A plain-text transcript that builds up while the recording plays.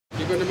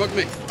going to mug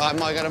me?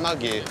 Am I going to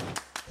mug you?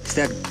 Is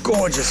that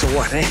gorgeous or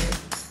what, eh?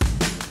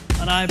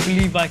 And I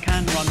believe I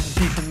can run a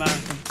decent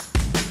marathon.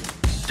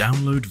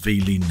 Download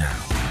Veely now.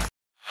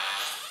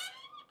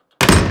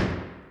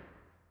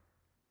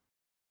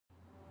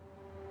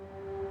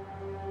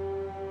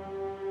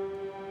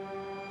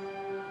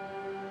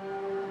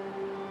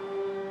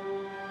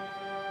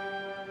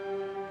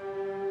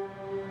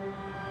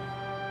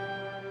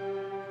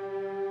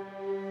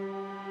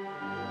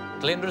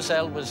 Glyn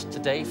Razzell was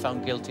today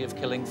found guilty of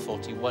killing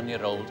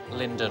 41-year-old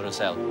Linda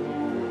Razzell.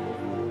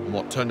 On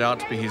what turned out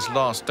to be his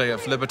last day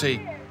of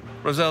liberty,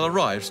 Razzell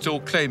arrived still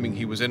claiming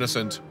he was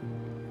innocent.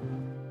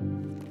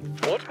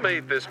 What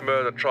made this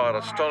murder trial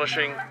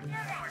astonishing?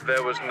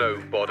 There was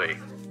no body.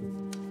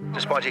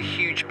 Despite a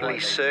huge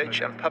police search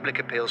and public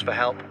appeals for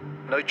help,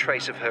 no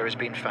trace of her has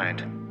been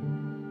found.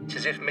 It's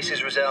as if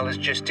Mrs. Razzell has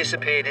just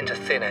disappeared into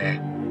thin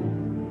air.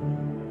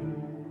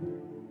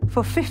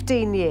 For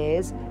 15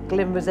 years,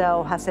 Glyn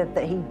Razzell has said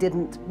that he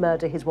didn't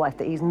murder his wife,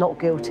 that he's not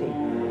guilty.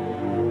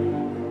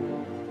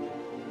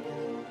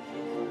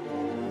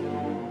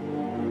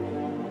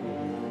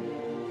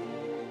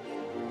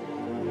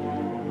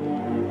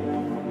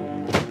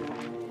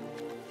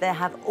 There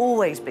have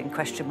always been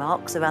question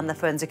marks around the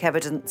forensic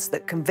evidence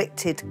that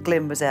convicted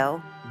Glyn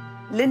Razzell.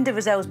 Linda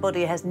Razzell's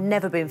body has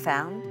never been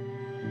found.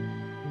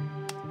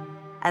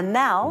 And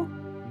now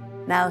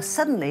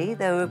suddenly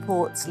there are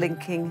reports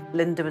linking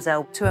Linda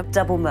Razzell to a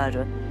double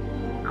murder.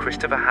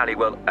 Christopher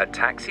Halliwell, a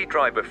taxi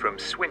driver from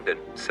Swindon,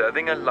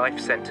 serving a life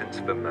sentence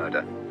for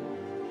murder.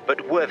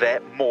 But were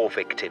there more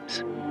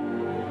victims?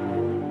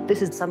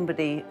 This is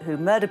somebody who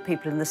murdered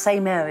people in the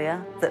same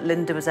area that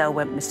Linda Razzell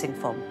went missing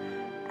from.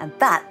 And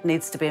that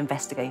needs to be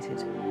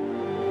investigated.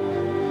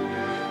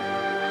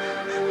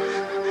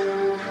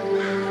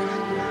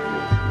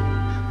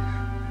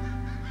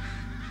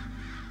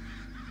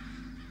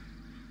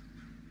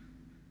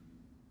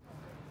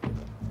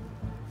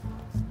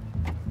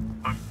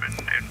 I've been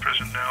in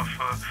prison now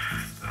for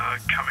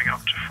coming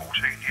up to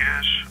 14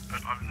 years,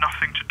 and I've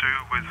nothing to do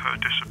with her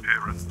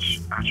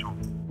disappearance at all.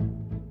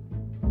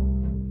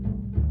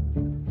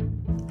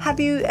 Have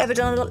you ever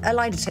done a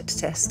lie detector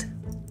test?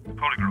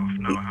 Polygraph?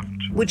 No, I haven't.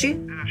 Would you?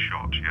 In a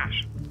shot,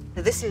 yes.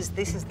 So this is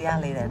the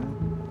alley then.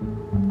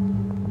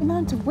 The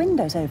amount of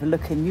windows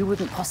overlooking, you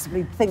wouldn't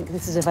possibly think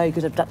this is a very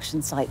good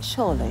abduction site,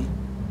 surely?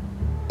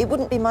 It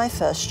wouldn't be my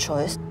first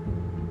choice.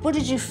 What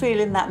did you feel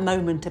in that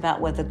moment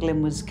about whether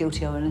Glyn was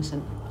guilty or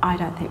innocent? I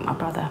don't think my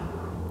brother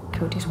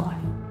killed his wife.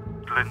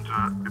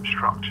 Linda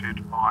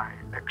obstructed my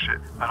exit,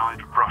 and I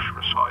rushed her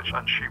aside,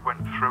 and she went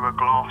through a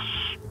glass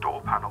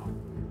door panel.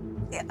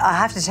 I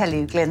have to tell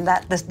you, Glyn,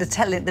 that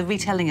the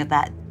retelling of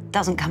that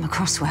doesn't come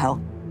across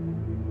well.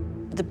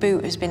 The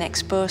boot has been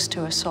exposed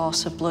to a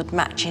source of blood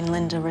matching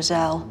Linda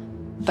Razzell,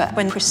 but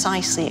when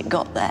precisely it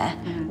got there,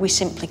 we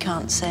simply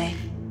can't say.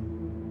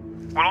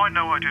 Well, I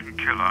know I didn't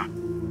kill her,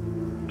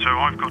 so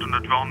I've got an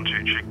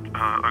advantage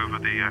over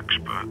the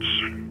experts.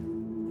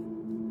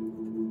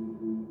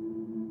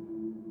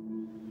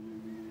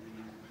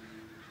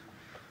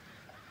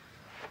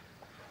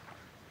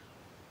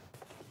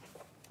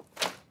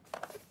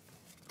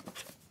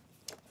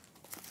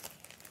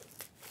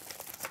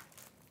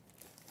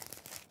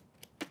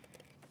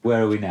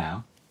 Where are we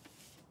now?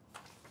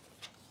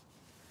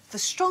 The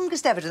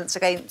strongest evidence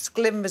against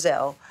Glyn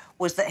Razzell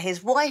was that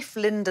his wife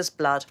Linda's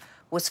blood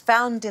was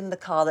found in the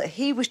car that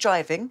he was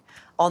driving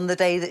on the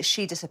day that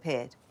she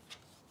disappeared.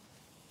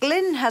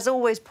 Glyn has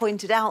always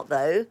pointed out,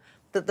 though,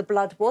 that the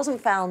blood wasn't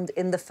found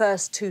in the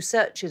first two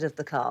searches of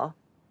the car,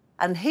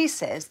 and he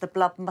says the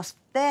blood must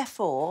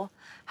therefore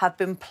have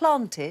been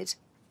planted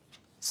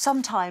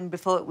sometime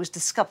before it was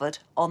discovered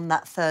on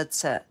that third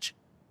search.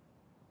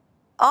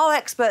 Our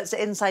experts at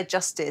Inside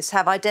Justice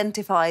have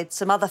identified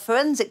some other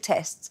forensic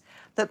tests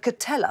that could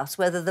tell us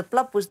whether the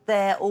blood was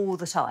there all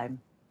the time.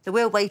 So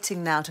we're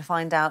waiting now to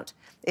find out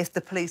if the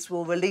police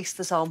will release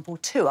the sample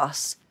to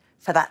us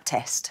for that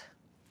test.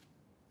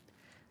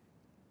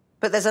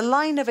 But there's a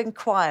line of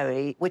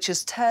inquiry which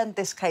has turned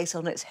this case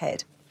on its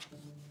head.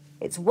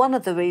 It's one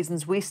of the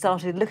reasons we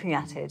started looking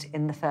at it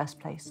in the first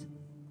place.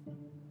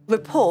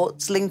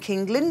 Reports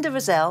linking Linda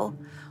Razzell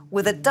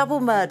with a double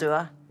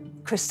murderer,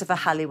 Christopher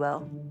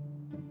Halliwell.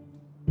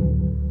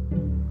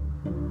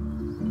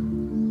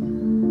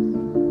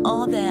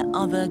 Are there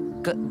other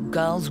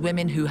girls,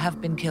 women who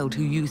have been killed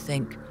who you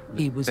think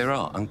he was... There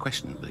are,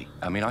 unquestionably.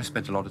 I mean, I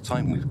spent a lot of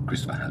time with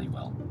Christopher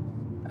Halliwell,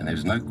 and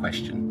there's no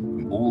question,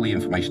 from all the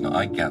information that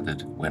I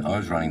gathered when I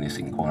was running this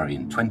inquiry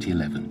in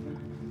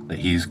 2011, that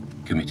he's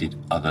committed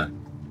other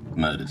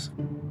murders.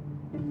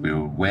 We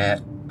were aware,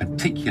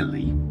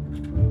 particularly,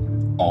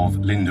 of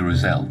Linda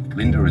Razzell.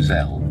 Linda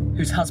Razzell...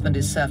 Whose husband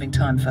is serving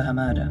time for her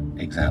murder.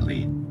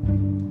 Exactly.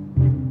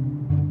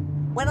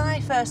 When I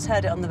first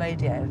heard it on the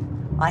radio,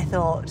 I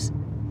thought,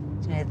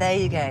 you know, there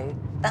you go.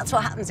 That's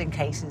what happens in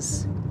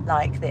cases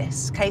like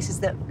this. Cases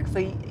that for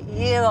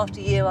year after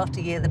year after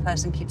year, the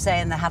person keeps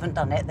saying they haven't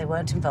done it, they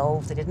weren't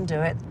involved, they didn't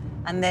do it.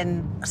 And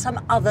then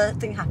some other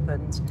thing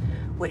happens,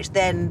 which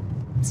then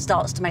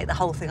starts to make the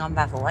whole thing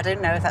unravel. I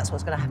don't know if that's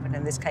what's going to happen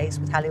in this case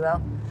with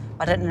Halliwell.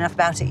 I don't know enough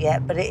about it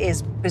yet, but it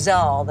is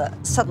bizarre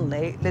that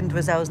suddenly Linda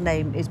Razzell's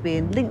name is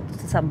being linked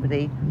to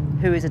somebody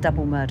who is a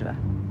double murderer.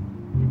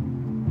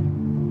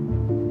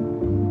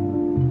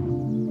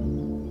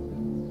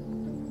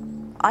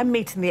 I'm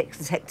meeting the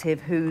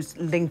ex-detective who's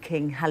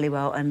linking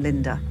Halliwell and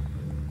Linda.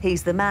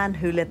 He's the man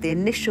who led the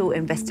initial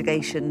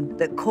investigation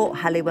that caught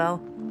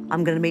Halliwell.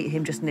 I'm going to meet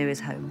him just near his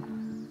home.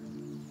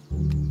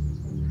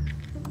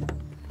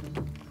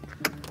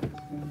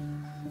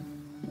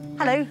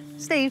 Hello,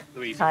 Steve.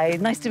 Louise. Hi,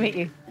 nice to meet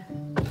you.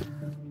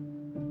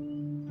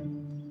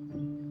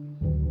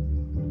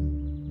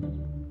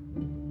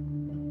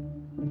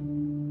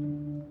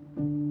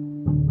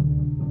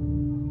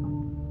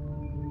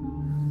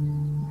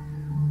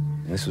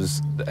 This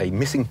was a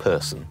missing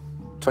person,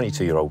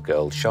 22-year-old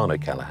girl, Sian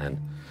O'Callaghan,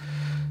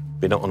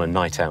 been on a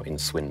night out in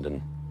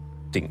Swindon,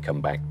 didn't come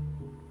back.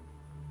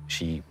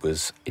 She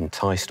was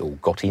enticed or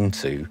got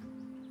into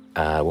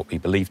what we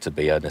believe to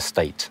be an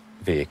estate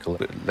vehicle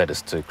that led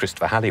us to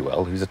Christopher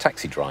Halliwell, who's a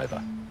taxi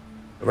driver.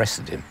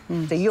 Arrested him.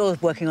 So you're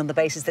working on the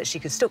basis that she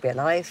could still be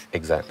alive.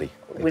 Exactly.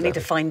 We need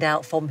to find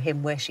out from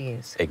him where she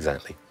is.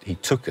 Exactly. He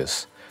took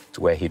us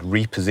to where he'd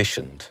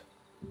repositioned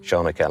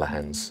Sian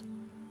O'Callaghan's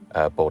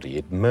body.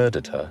 He'd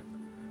murdered her,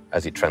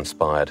 as it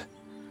transpired,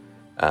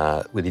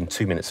 within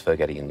 2 minutes of her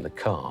getting in the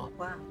car.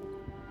 Wow.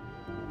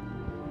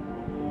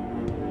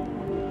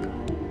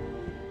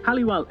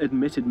 Halliwell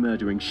admitted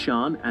murdering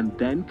Sian and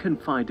then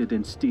confided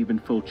in Stephen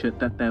Fulcher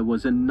that there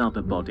was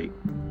another body.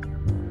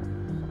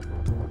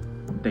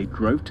 They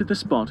drove to the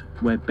spot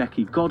where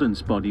Becky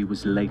Godden's body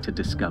was later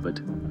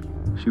discovered.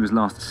 She was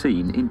last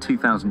seen in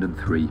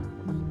 2003.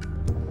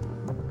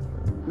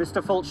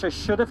 Mr. Fulcher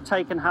should have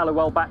taken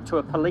Halliwell back to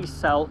a police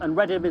cell and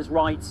read him his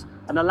rights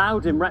and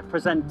allowed him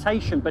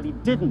representation, but he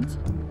didn't.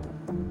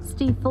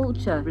 Steve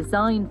Fulcher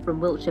resigned from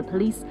Wiltshire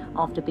Police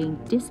after being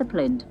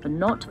disciplined for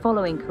not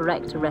following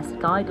correct arrest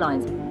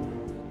guidelines.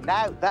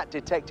 Now that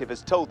detective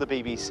has told the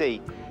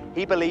BBC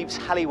he believes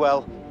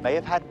Halliwell may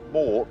have had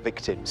more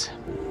victims.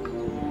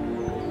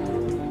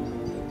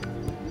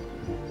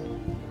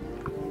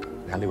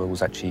 Halliwell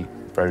was actually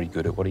very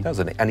good at what he does,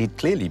 and he'd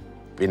clearly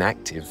been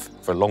active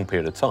for a long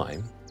period of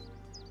time.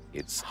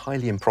 It's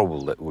highly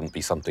improbable that it wouldn't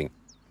be something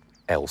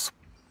else.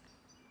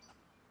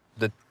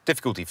 The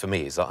difficulty for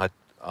me is that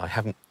I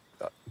haven't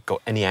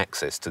got any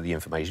access to the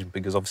information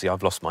because obviously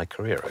I've lost my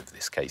career over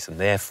this case, and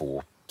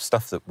therefore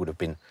stuff that would have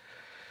been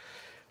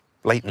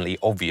blatantly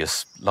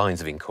obvious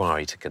lines of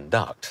inquiry to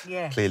conduct,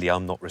 Yes. clearly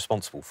I'm not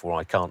responsible for,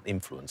 I can't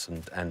influence,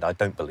 and I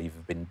don't believe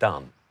have been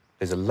done.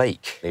 There's a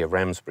lake near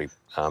Ramsbury.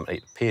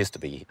 It appears to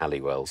be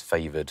Halliwell's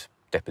favoured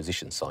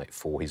deposition site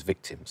for his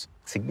victims.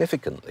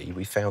 Significantly,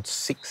 we found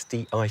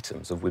 60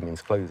 items of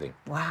women's clothing.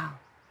 Wow.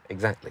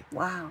 Exactly.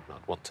 Wow.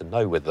 I'd want to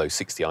know whether those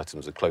 60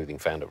 items of clothing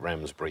found at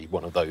Ramsbury,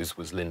 one of those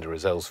was Linda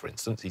Razzell's, for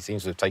instance. He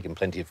seems to have taken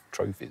plenty of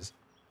trophies.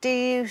 Do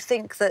you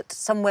think that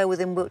somewhere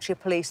within Wiltshire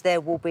Police there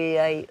will be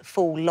a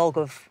full log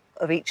of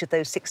each of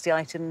those 60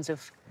 items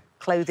of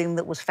clothing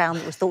that was found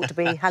that was thought to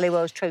be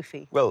Halliwell's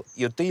trophy? Well,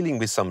 you're dealing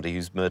with somebody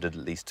who's murdered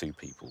at least 2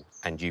 people,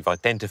 and you've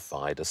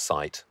identified a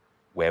site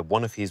where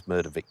one of his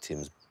murder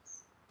victims'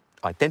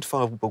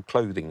 identifiable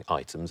clothing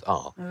items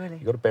are. Oh, really?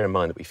 You've got to bear in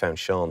mind that we found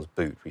Sian's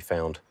boot, we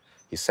found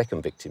his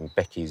second victim,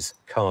 Becky's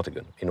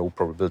cardigan, in all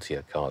probability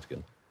a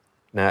cardigan.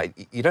 Now,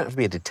 you don't have to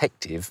be a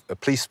detective, a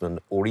policeman,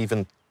 or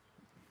even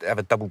have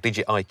a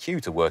double-digit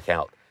IQ to work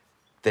out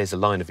there's a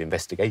line of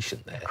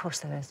investigation there. Of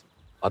course there is.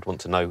 I'd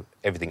want to know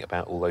everything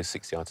about all those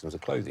 60 items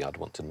of clothing. I'd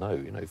want to know,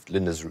 you know, if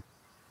Linda's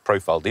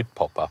profile did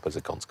pop up as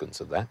a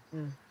consequence of that,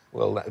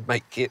 well, that would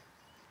make it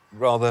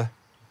rather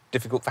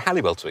difficult for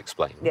Halliwell to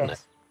explain, wouldn't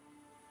it?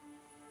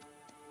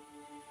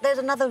 There's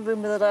another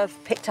rumour that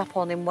I've picked up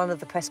on in one of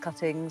the press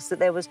cuttings, that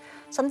there was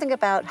something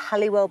about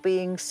Halliwell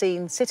being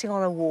seen sitting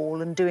on a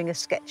wall and doing a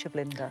sketch of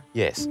Linda.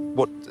 Yes.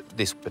 What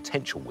this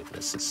potential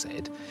witness has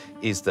said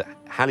is that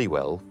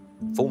Halliwell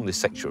formed this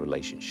sexual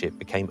relationship,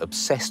 became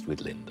obsessed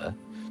with Linda,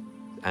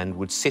 and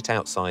would sit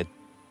outside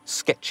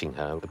sketching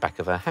her at the back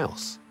of her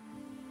house.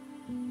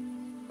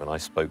 When I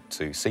spoke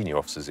to senior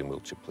officers in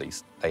Wiltshire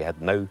Police, they had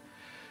no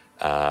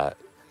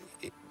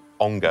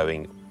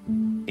ongoing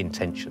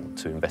intention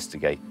to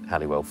investigate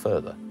Halliwell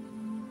further.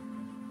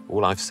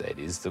 All I've said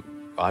is that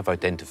I've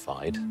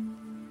identified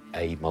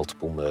a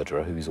multiple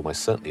murderer who's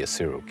almost certainly a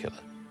serial killer,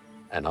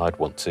 and I'd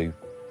want to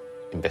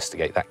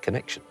investigate that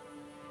connection.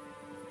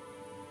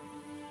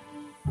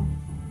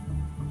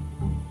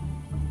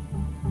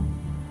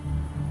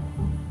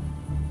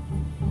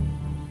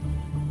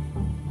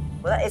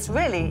 Well, it's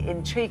really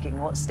intriguing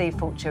what Steve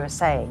Fulcher is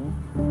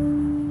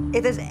saying.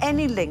 If there's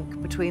any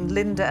link between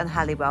Linda and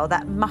Halliwell,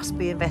 that must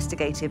be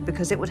investigated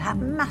because it would have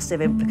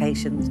massive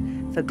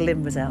implications for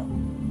Glyn Razzell.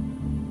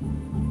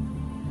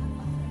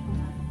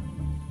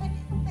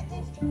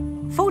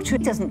 Fulcher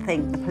doesn't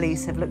think the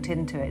police have looked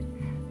into it,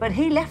 but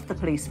he left the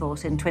police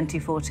force in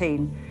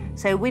 2014,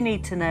 so we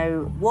need to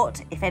know what,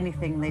 if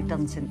anything, they've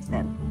done since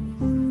then.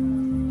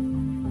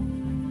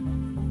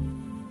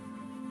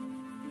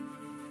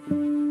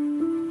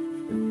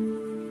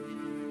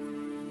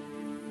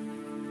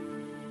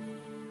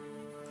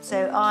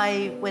 So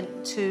I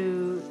went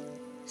to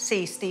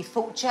see Steve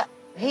Fulcher.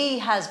 He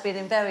has been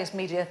in various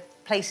media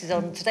places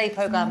on Today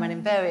programme and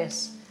in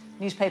various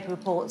newspaper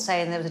reports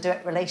saying there was a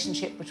direct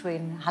relationship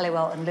between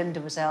Halliwell and Linda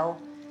Razzell.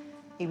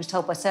 He was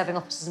told by serving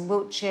officers in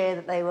Wiltshire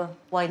that they were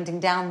winding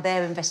down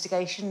their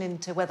investigation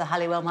into whether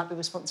Halliwell might be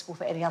responsible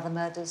for any other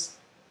murders.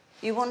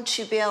 You want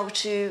to be able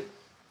to,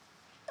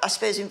 I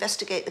suppose,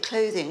 investigate the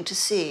clothing to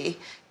see,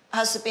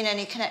 has there been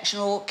any connection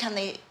or can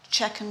they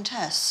check and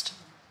test?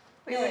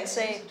 We would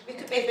say,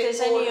 if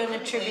there's any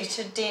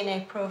unattributed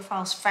DNA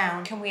profiles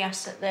found, can we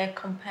ask that they're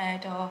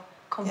compared or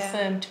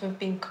confirmed to have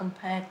been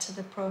compared to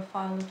the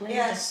profile of Linda?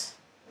 Yes.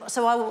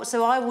 So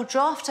I will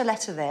draft a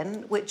letter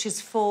then, which is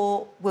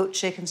for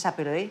Wiltshire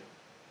Constabulary.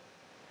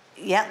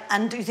 Yeah,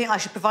 and do you think I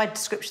should provide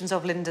descriptions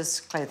of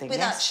Linda's clothing?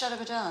 Without shadow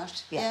of a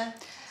doubt, yeah.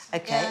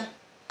 OK. Yeah.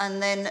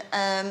 And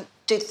then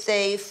did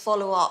they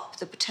follow up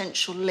the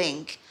potential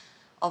link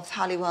of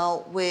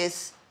Halliwell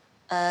with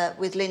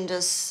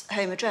Linda's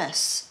home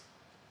address?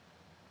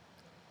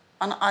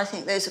 And I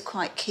think those are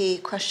quite key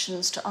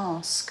questions to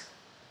ask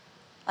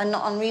and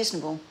not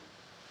unreasonable.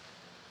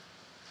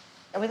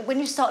 I mean, when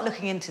you start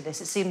looking into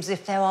this, it seems as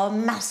if there are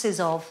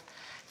masses of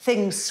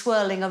things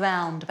swirling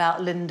around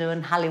about Linda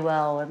and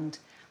Halliwell and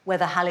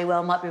whether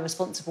Halliwell might be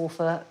responsible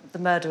for the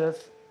murder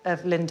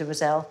of Linda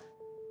Razzell.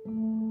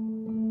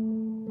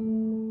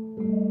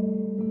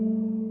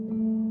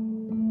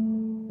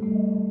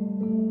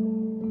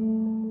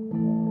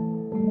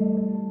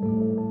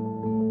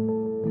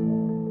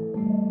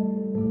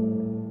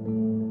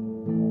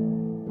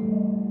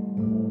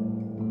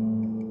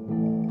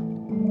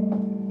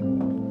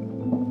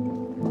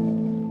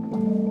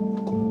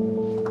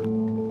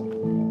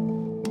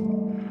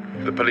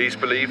 The police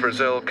believe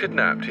Razzell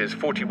kidnapped his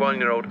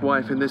 41-year-old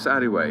wife in this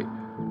alleyway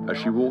as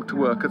she walked to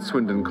work at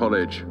Swindon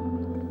College.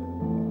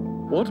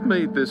 What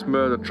made this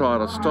murder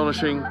trial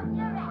astonishing?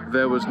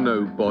 There was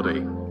no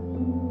body.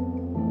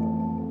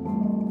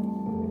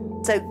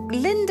 So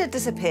Linda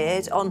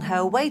disappeared on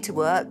her way to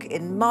work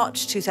in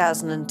March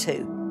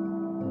 2002.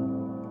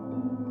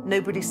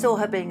 Nobody saw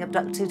her being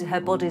abducted.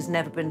 Her body's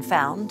never been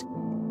found.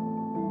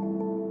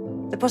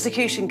 The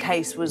prosecution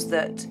case was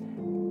that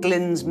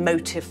Glyn's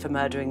motive for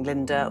murdering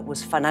Linda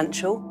was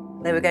financial.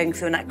 They were going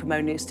through an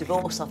acrimonious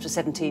divorce after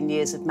 17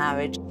 years of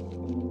marriage.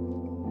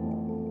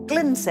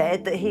 Glyn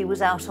said that he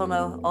was out on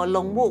a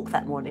long walk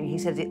that morning. He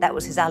said that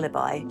was his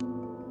alibi.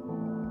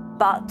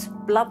 But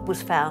blood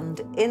was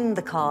found in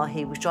the car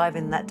he was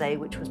driving that day,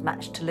 which was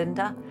matched to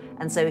Linda,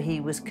 and so he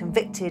was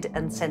convicted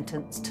and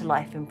sentenced to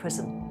life in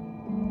prison.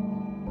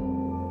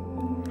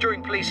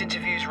 During police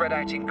interviews read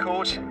out in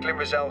court, Glyn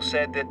Razzell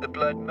said that the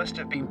blood must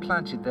have been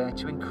planted there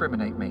to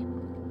incriminate me.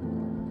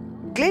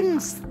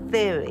 Glyn's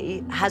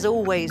theory has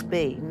always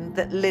been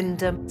that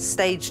Linda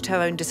staged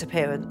her own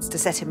disappearance to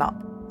set him up,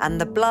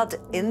 and the blood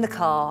in the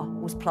car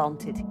was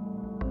planted.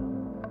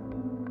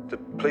 The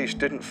police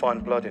didn't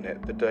find blood in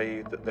it the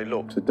day that they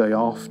looked. The day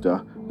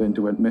after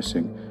Linda went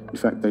missing. In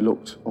fact, they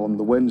looked on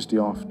the Wednesday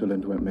after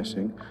Linda went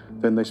missing.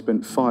 Then they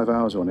spent 5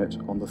 hours on it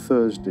on the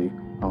Thursday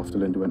after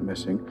Linda went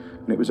missing.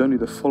 And it was only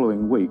the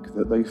following week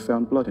that they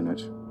found blood in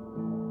it.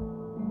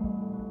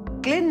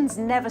 Glyn's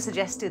never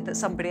suggested that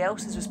somebody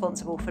else is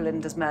responsible for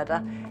Linda's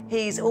murder.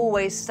 He's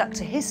always stuck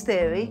to his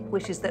theory,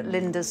 which is that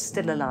Linda's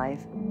still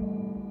alive.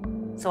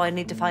 So I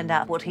need to find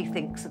out what he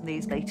thinks of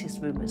these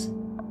latest rumours.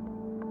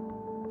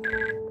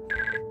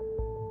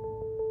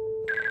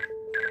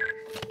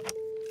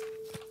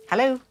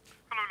 Hello?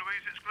 Hello,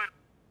 Louise, it's Glenn.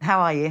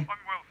 How are you? I'm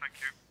well, thank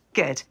you.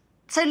 Good.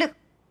 So look,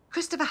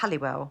 Christopher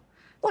Halliwell,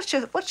 what's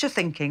your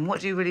thinking?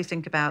 What do you really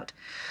think about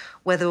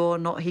whether or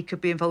not he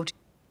could be involved?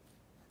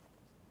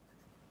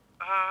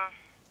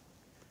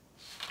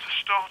 To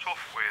start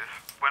off with,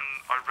 when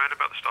I read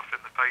about the stuff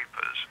in the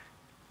papers,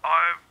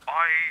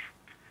 I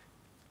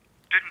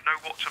didn't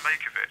know what to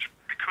make of it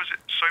because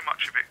so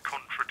much of it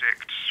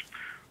contradicts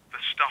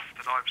the stuff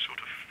that I've sort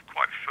of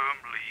quite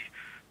firmly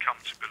come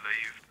to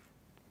believe.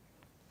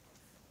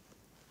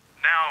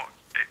 Now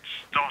it's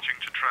starting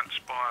to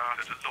transpire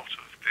that a lot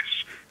of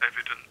this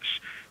evidence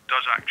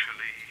does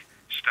actually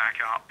stack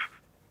up.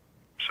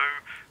 So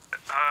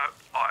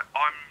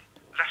I'm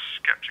less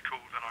sceptical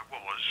than I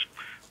was,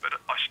 but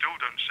I still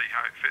don't see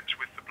how it fits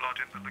with the blood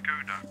in the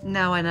Laguna.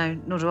 No, I know,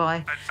 nor do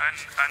I.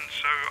 And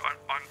so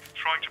I'm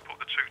trying to put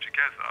the two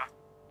together.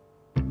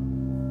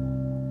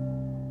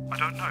 I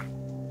don't know.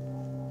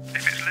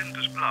 If it's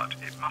Linda's blood,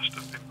 it must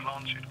have been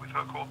planted with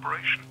her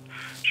cooperation.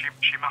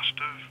 She must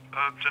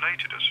have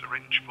donated a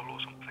syringe full or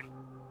something.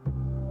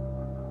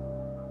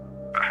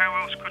 But how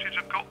else could it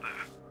have got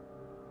there?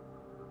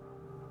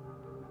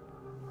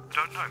 I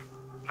don't know.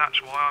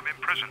 That's why I'm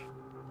in prison.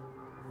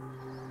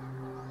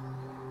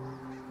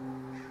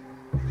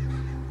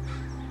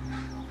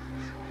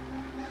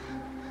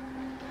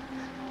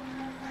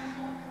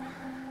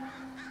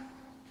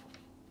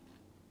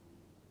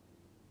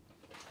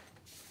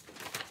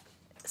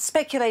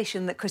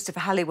 Speculation that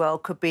Christopher Halliwell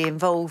could be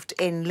involved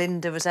in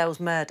Linda Razzell's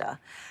murder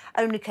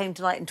only came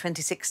to light in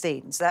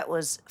 2016, so that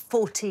was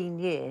 14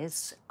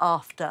 years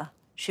after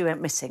she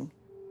went missing.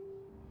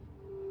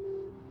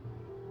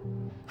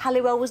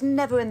 Halliwell was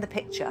never in the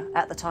picture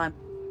at the time.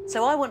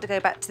 So I want to go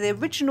back to the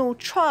original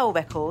trial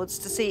records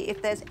to see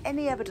if there's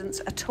any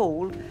evidence at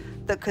all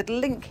that could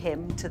link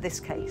him to this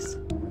case.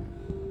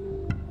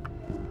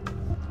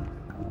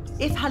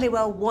 If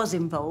Halliwell was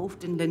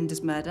involved in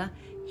Linda's murder,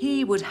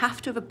 he would have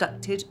to have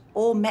abducted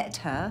or met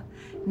her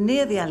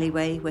near the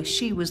alleyway where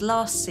she was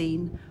last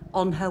seen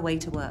on her way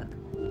to work.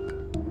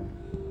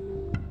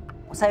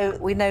 So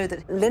we know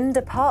that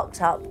Linda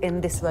parked up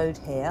in this road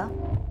here,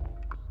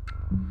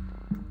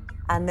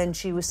 and then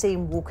she was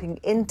seen walking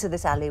into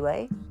this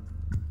alleyway,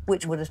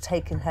 which would have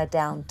taken her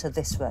down to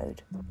this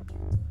road.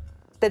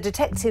 The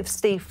detective,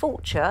 Steve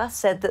Fulcher,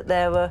 said that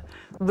there were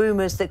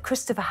rumours that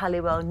Christopher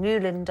Halliwell knew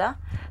Linda,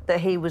 that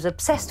he was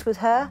obsessed with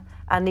her,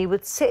 and he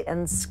would sit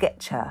and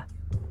sketch her.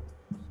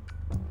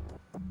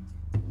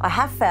 I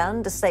have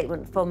found a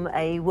statement from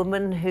a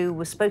woman who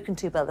was spoken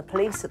to by the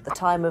police at the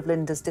time of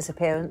Linda's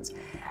disappearance,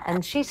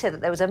 and she said that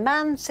there was a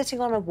man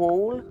sitting on a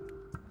wall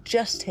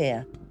just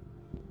here,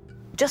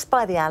 just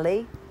by the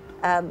alley,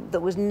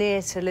 that was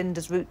near to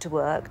Linda's route to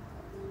work.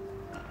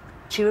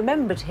 She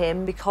remembered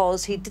him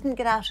because he didn't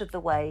get out of the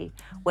way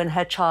when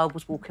her child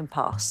was walking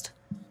past.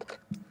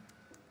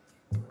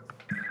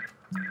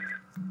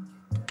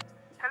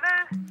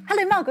 Hello?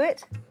 Hello,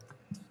 Margaret.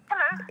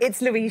 Hello?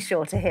 It's Louise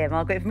Shorter here,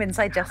 Margaret, from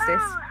Inside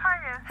Justice. Oh,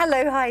 hiya.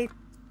 Hello, hi.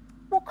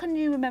 What can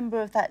you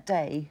remember of that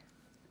day?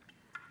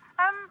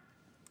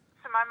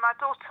 So my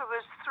daughter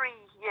was 3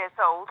 years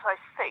old, I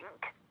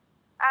think,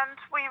 and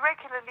we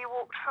regularly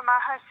walked from our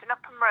house in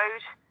Upham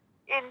Road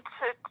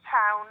into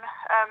town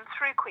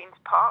through Queen's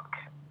Park,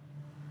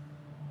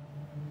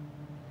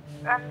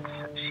 and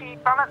she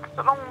balanced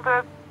along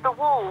the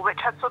wall, which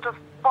had sort of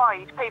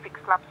wide paving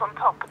slabs on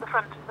top at the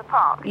front of the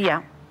park.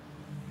 Yeah.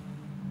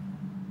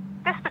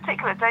 This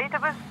particular day, there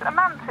was a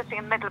man sitting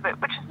in the middle of it,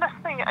 which is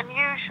nothing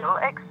unusual,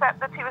 except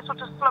that he was sort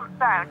of slumped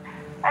down,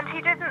 and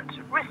he didn't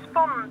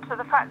respond to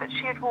the fact that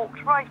she had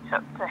walked right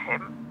up to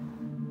him.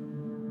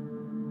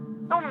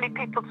 Normally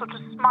people sort of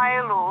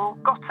smile or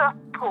got up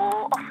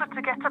or offered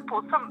to get up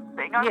or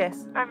something.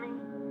 Yes. I mean,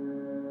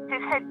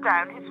 his head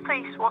down, his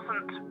face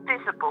wasn't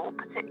visible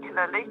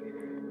particularly.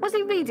 Was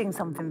he reading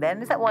something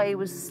then? Is that why he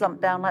was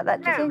slumped down like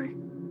that, do you think?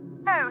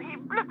 No, he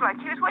looked like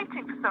he was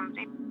waiting for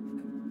somebody.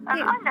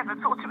 And I never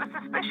thought it was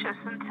suspicious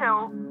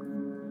until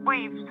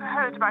we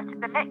heard about it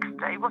the next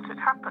day, what had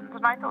happened,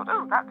 and I thought,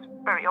 oh, that's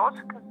very odd,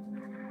 because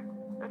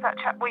there was that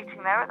chap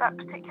waiting there at that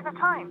particular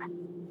time.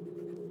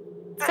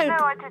 But So no,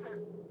 I didn't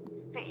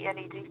see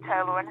any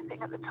detail or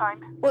anything at the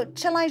time. Well,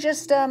 shall I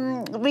just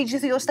read you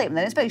through your statement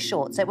then? It's very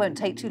short, so it won't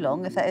take too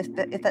long, if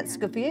that's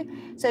good for you.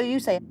 So you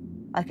say,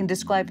 I can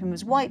describe him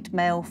as white,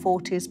 male,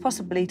 40s,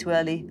 possibly to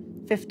early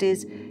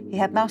 50s. He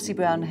had mousy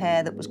brown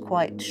hair that was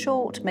quite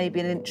short, maybe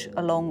an inch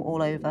along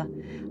all over.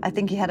 I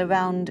think he had a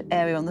round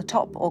area on the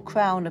top or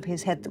crown of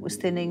his head that was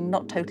thinning,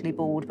 not totally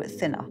bald, but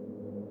thinner.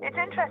 It's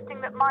interesting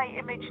that my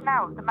image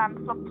now of the man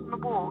slumped on the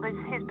wall, is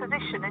his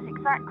position is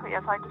exactly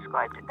as I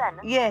described it then.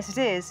 Yes, it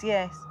is,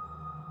 yes.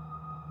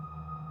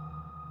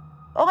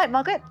 All right,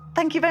 Margaret,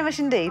 thank you very much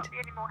indeed. Not be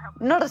any more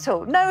help. Not at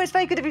all. No, it's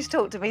very good of you to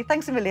talk to me.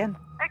 Thanks a million.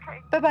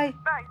 Okay. Bye-bye.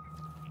 Bye.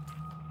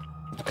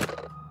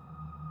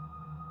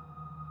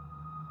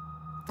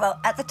 Well,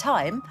 at the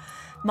time,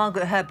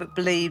 Margaret Herbert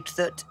believed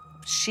that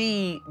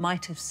she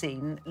might have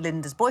seen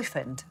Linda's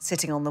boyfriend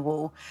sitting on the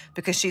wall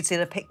because she'd seen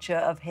a picture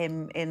of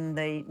him in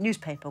the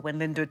newspaper when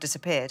Linda had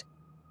disappeared.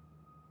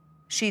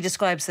 She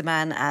describes the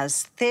man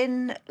as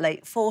thin,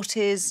 late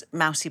 40s,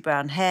 mousy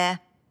brown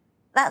hair.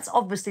 That's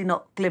obviously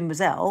not Glyn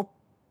Razzell,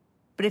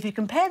 but if you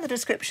compare the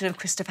description of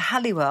Christopher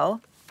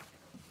Halliwell,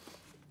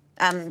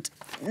 and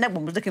no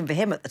one was looking for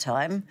him at the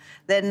time,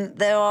 then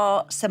there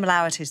are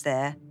similarities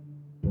there.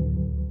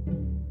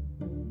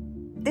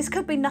 This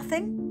could be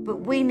nothing,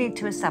 but we need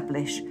to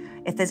establish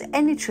if there's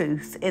any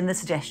truth in the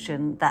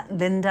suggestion that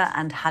Linda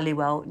and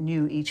Halliwell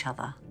knew each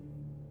other.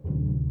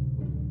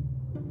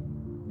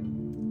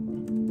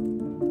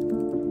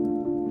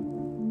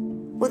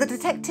 Well, the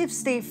detective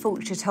Steve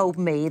Fulcher told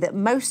me that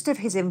most of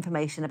his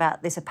information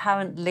about this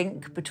apparent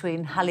link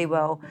between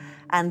Halliwell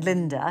and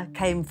Linda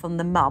came from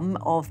the mum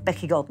of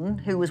Becky Godden,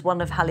 who was one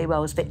of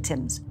Halliwell's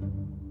victims.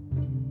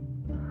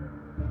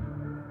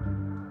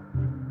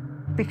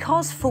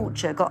 Because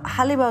Fulcher got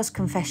Halliwell's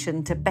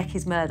confession to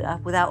Becky's murder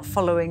without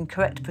following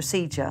correct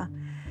procedure,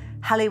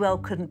 Halliwell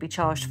couldn't be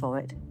charged for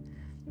it.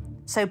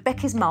 So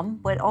Becky's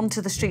mum went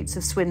onto the streets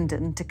of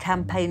Swindon to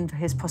campaign for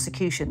his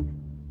prosecution.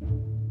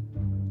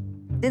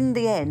 In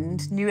the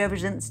end, new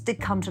evidence did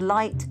come to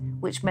light,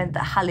 which meant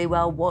that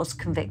Halliwell was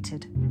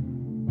convicted.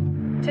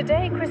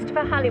 Today,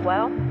 Christopher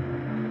Halliwell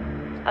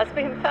has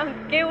been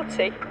found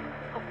guilty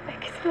of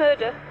Becky's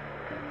murder.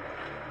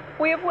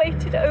 We have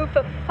waited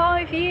over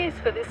 5 years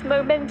for this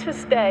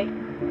momentous day.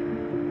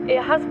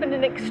 It has been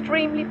an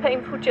extremely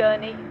painful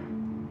journey.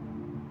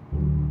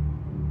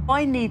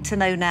 I need to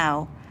know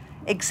now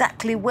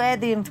exactly where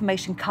the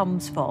information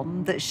comes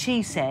from that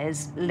she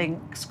says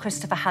links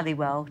Christopher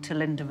Halliwell to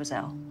Linda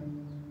Razzell.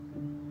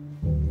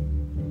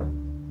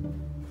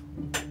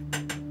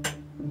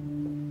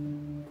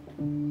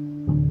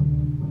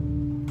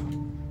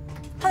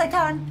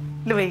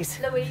 Karen. Louise.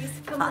 Louise,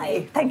 come on Hi.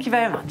 in. Thank you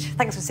very much.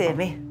 Thanks for seeing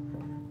me.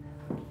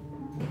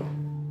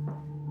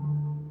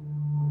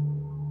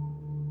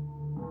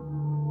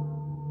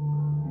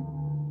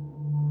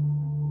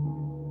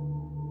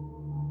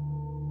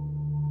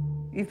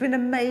 You've been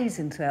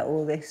amazing throughout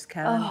all this,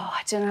 Karen. Oh,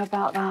 I don't know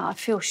about that. I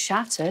feel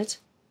shattered.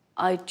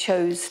 I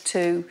chose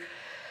to,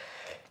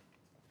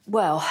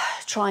 well,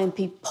 try and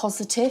be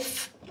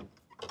positive.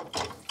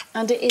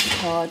 And it is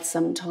hard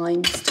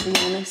sometimes, to be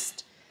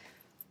honest.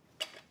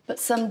 But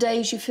some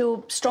days you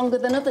feel stronger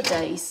than other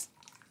days.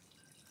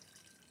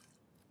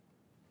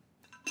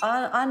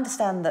 I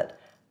understand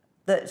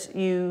that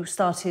you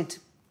started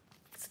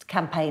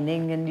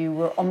campaigning and you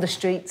were on the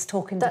streets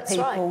talking to That's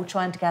people, right.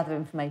 trying to gather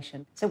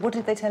information. So what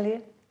did they tell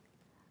you?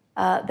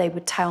 They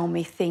would tell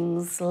me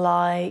things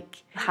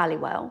like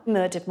Halliwell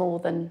murdered more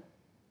than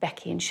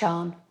Becky and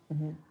Sian.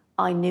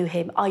 I knew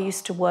him. I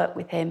used to work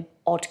with him.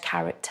 Odd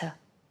character.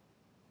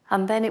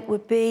 And then it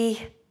would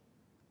be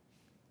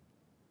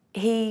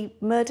he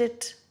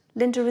murdered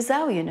Linda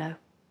Razzell, you know.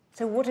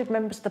 So what did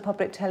members of the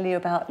public tell you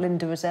about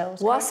Linda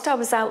Razzell's Whilst I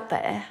was out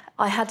there,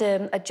 I had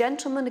a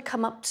gentleman who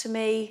come up to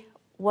me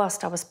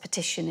whilst I was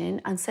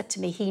petitioning and said to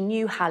me he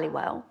knew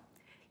Halliwell.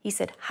 He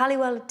said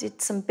Halliwell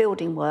did some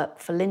building work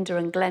for Linda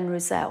and Glenn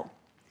Razzell,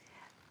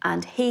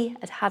 and he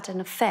had had an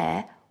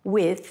affair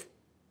with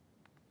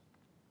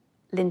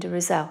Linda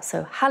Razzell.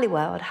 So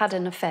Halliwell had had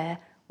an affair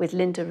with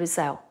Linda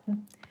Razzell.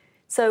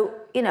 So,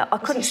 you know, I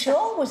couldn't...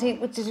 Was he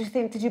sure?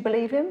 Did you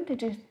believe him?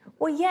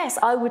 Well, yes,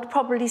 I would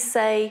probably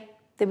say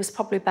there was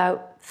probably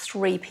about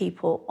 3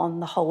 people on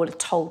the whole who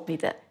told me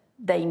that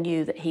they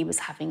knew that he was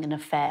having an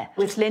affair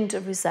with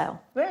Linda Razzell.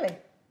 Really?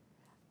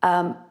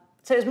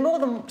 So it's more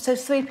than... So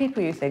 3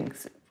 people, you think?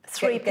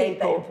 3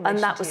 people, and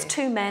that was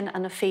 2 men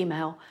and a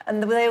female.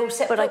 And were they all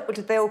separate, or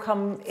did they all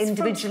come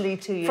individually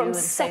to you? From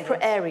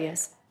separate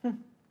areas.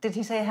 Did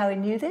he say how he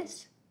knew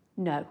this?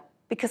 No,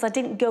 because I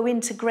didn't go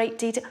into great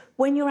detail.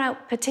 When you're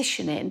out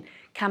petitioning,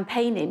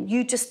 campaigning,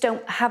 you just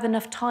don't have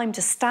enough time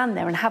to stand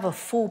there and have a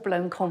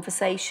full-blown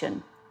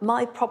conversation.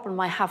 My problem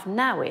I have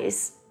now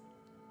is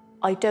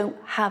I don't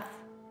have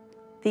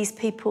these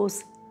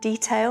people's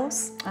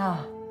details.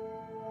 Ah.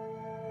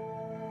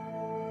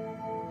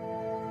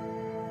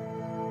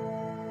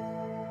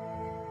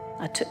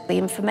 I took the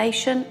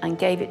information and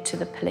gave it to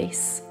the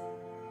police.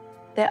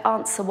 Their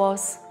answer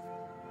was,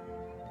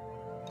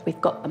 we've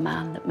got the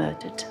man that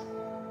murdered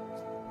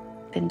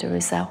Linda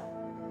Razzell.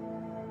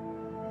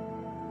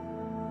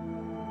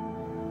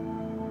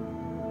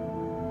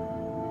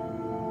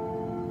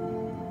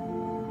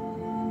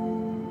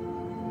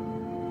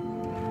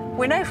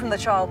 We know from the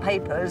trial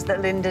papers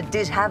that Linda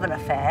did have an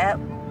affair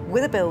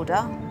with a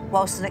builder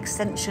whilst an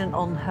extension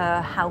on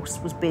her house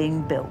was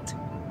being built.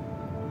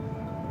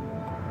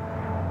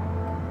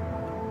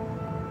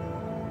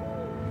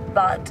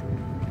 But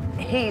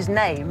he's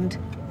named,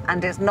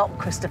 and it's not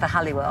Christopher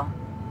Halliwell.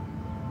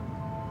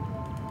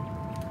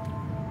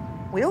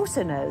 We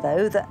also know,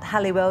 though, that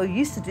Halliwell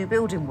used to do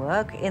building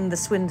work in the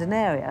Swindon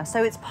area,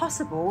 so it's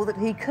possible that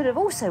he could have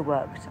also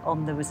worked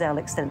on the Razzell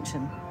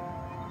extension.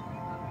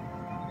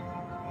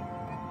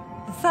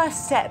 The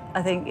first step,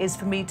 I think, is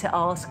for me to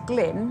ask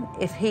Glyn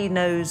if he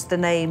knows the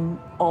name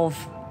of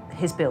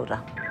his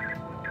builder.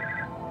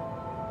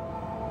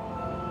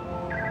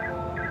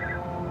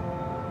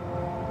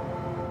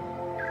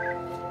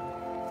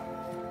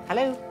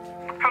 Hello?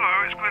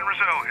 Hello, it's Glyn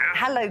Razzell here.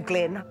 Hello,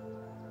 Glyn.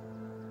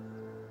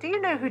 Do you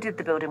know who did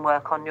the building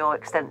work on your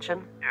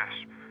extension? Yes.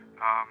 He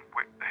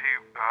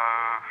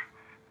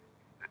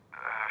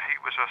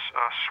was a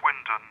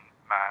Swindon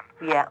man.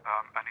 Yeah.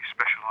 And he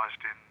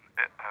specialised in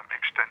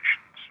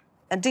extensions.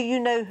 And do you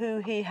know who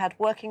he had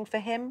working for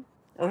him?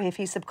 Or if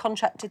he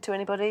subcontracted to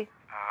anybody?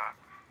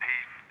 He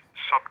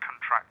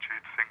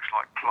subcontracted things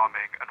like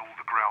plumbing and all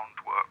the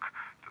groundwork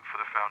for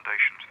the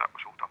foundations. That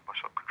was all done by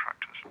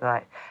subcontractors.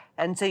 Right.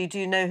 And so do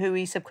you know who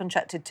he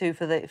subcontracted to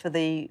for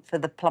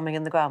the plumbing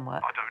and the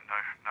groundwork? I don't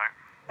know, no.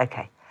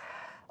 OK.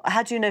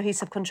 How do you know he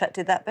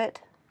subcontracted that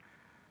bit?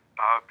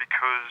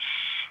 Because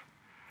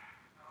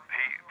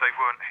they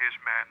weren't his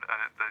men and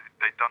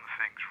they'd done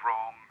things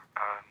wrong,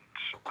 and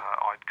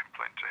I'd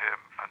complained to him,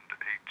 and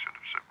he sort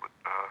of said,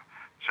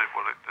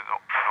 well, they're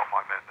not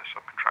my men, they're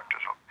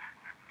subcontractors.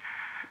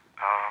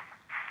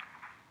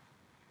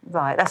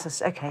 Right,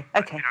 that's OK.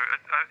 OK. You know,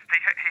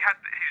 he had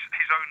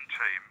his own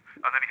team,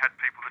 and then he had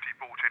people that he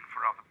brought in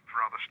for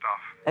other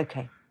stuff.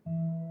 OK.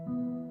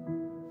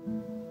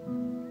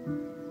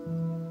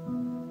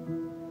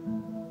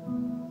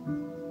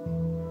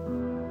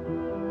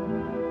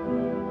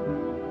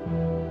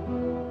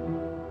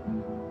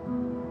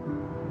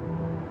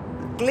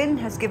 Glyn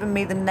has given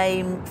me the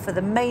name for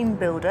the main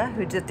builder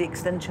who did the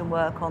extension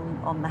work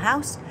on the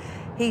house.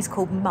 He's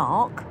called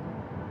Mark.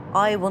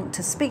 I want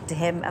to speak to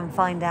him and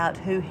find out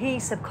who he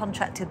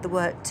subcontracted the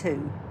work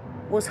to.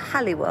 Was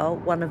Halliwell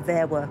one of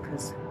their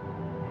workers?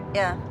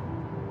 Yeah.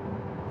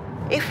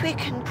 If we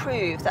can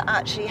prove that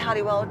actually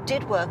Halliwell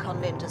did work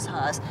on Linda's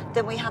house,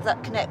 then we have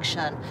that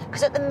connection.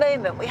 Because at the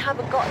moment, we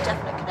haven't got a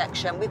definite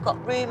connection. We've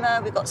got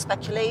rumour, we've got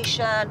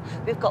speculation,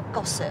 we've got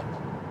gossip.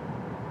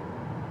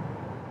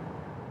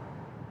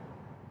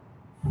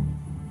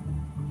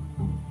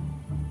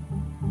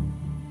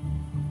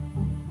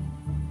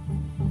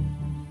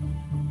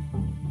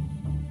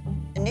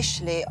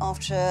 Initially,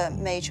 after a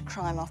major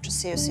crime, after a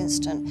serious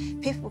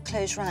incident, people will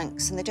close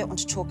ranks and they don't want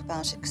to talk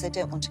about it because they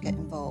don't want to get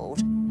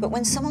involved. But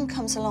when someone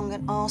comes along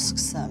and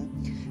asks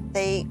them,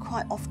 they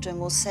quite often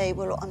will say,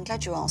 well, I'm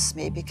glad you asked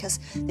me because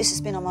this has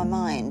been on my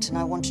mind and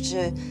I wanted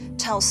to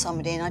tell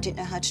somebody and I didn't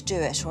know how to do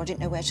it or I didn't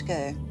know where to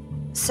go.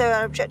 So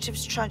our objective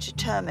is to try to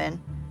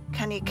determine,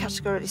 can you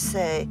categorically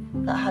say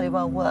that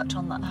Halliwell worked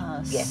on that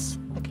house? Yes.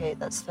 OK,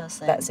 that's the first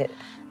thing. That's it.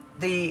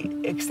 The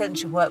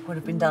extension work would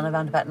have been done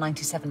around about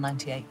 97,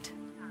 98.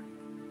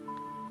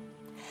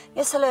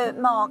 Yes, hello,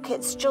 Mark.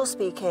 It's Jill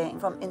speaking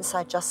from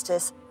Inside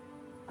Justice.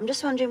 I'm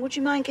just wondering, would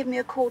you mind giving me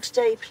a call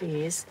today,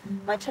 please?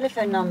 My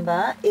telephone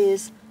number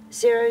is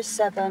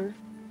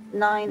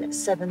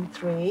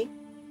 07973.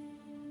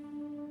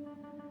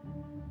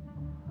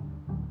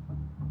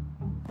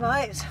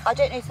 Right. I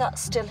don't know if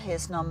that's still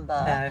his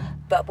number. No,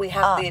 but we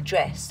have the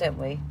address, don't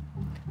we?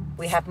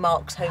 We have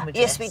Mark's home address.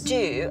 Yes, we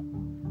do.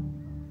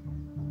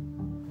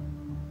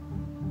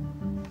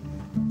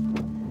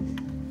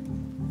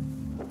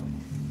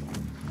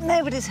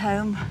 Nobody's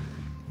home.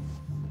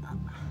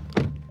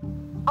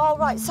 Oh,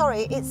 right,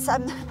 sorry, it's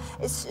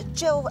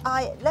Jill.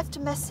 I left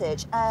a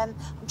message. I'm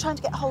trying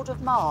to get hold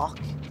of Mark.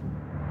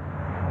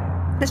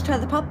 Let's try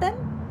the pub then?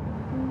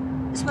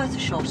 It's worth a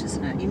shot,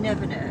 isn't it? You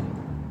never know.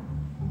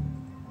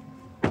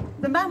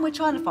 The man we're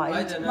trying to find,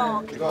 I don't know.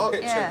 Mark. You got a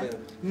picture Yeah. of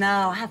him?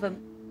 No, I haven't.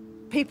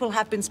 People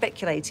have been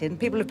speculating,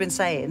 people have been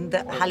saying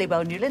that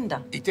Halliwell knew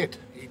Linda. He did.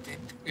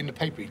 In the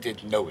paper, he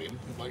did know him.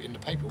 Like in the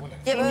paper, wasn't it?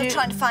 Yeah, we were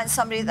trying to find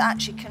somebody that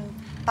actually can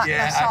back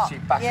Yeah, us up. actually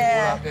back it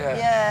all up, yeah.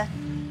 Yeah.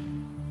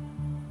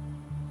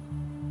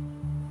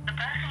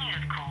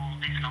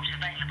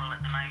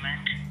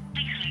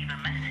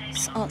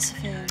 Answer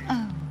phone.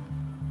 Oh.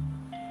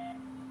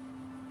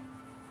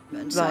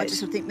 So I Right.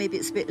 just think maybe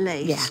it's a bit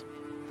late. Yeah,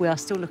 we are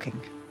still looking.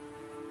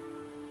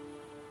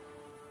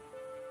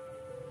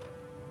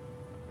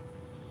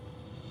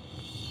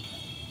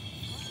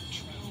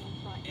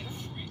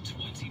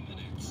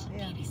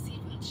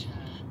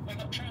 We've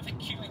got traffic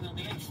queuing on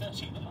the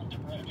A30, the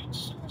London Road in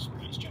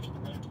Salisbury. It's due to the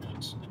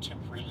roadworks. The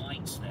temporary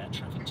lights there,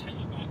 traffic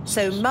taking back.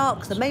 So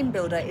Mark, the main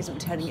builder, isn't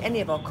returning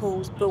any of our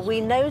calls, but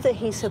we know that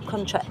he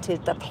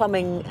subcontracted the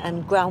plumbing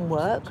and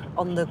groundwork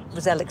on the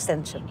Razzell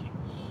extension.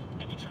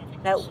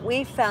 Now,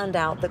 we found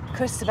out that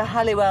Christopher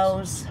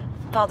Halliwell's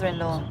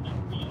father-in-law,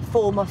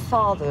 former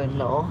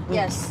father-in-law,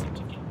 yes,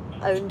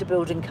 owned a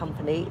building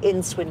company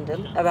in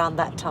Swindon around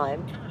that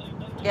time.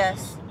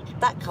 Yes.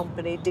 That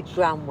company did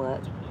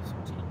groundwork.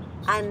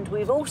 And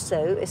we've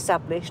also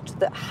established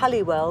that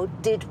Halliwell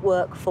did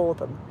work for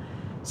them.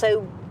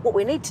 So what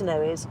we need to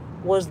know is,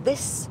 was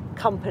this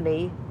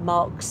company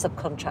Mark's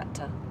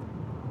subcontractor?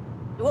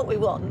 What we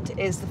want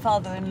is the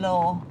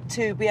father-in-law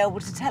to be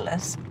able to tell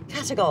us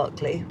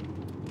categorically,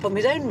 from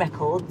his own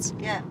records,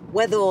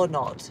 whether or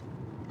not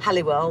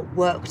Halliwell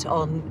worked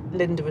on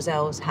Linda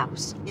Razzell's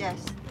house.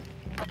 Yes.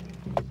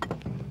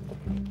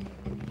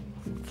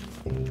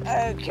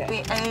 Okay.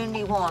 We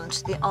only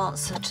want the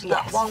answer to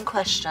that one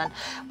question.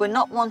 We're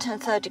not wanting a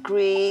third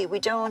degree. We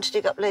don't want to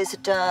dig up loads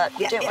of dirt.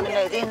 We don't want to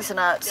know the ins and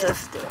outs of...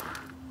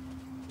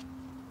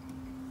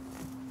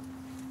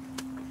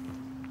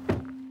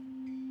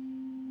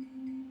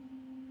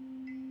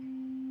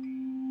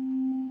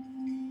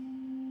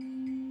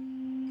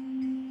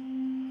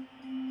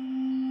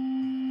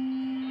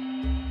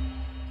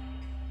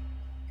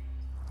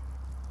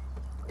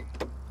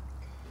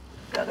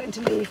 We're going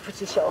to leave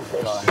pretty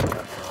sharpish.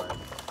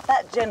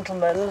 That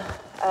gentleman,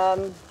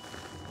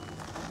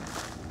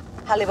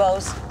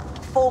 Halliwell's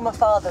former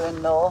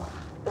father-in-law,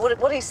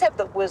 what he said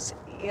that was,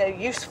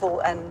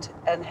 useful and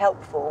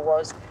helpful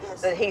was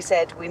that he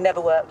said we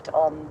never worked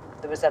on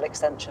the Razzell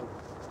extension.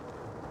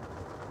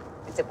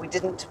 He said we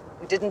didn't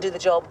do the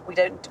job.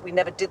 We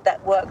never did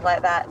that work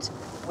like that.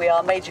 We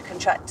are major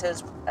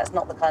contractors. That's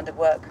not the kind of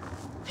work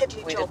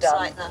Piddly we'd have jobs done.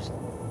 like that.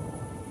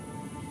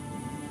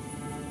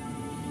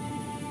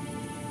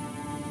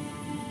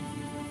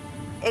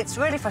 It's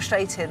really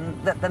frustrating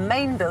that the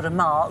main builder,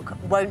 Mark,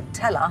 won't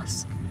tell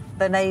us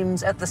the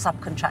names of the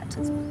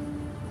subcontractors,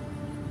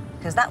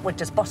 because that would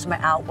just bottom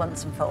it out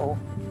once and for all.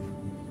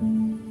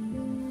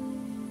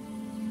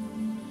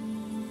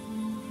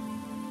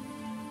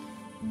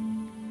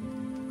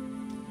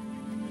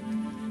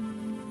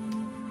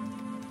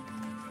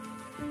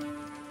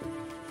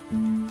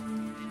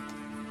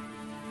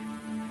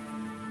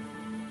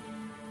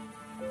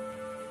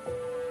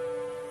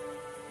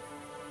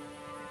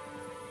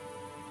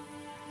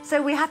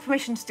 So we have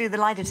permission to do the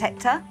lie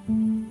detector.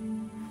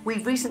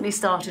 We've recently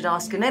started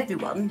asking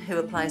everyone who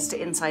applies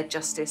to Inside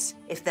Justice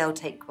if they'll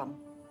take one.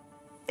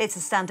 It's a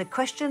standard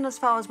question as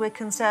far as we're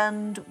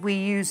concerned. We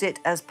use it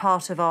as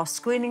part of our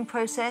screening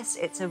process.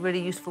 It's a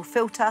really useful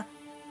filter.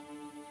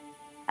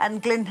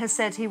 And Glyn has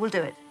said he will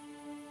do it.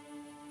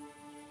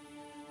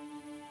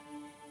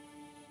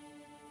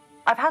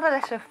 I've had a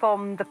letter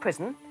from the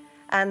prison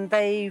and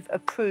they've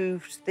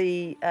approved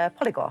the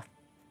polygraph.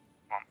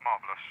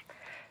 Marvellous.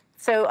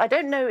 So I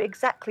don't know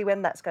exactly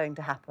when that's going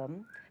to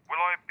happen. Will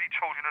I be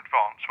told in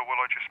advance, or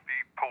will I just be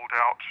pulled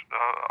out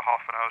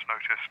half an hour's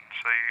notice and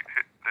say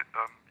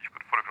you've got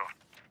a polygraph?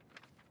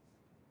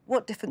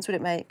 What difference would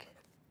it make?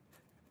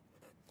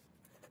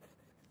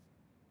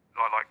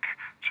 I like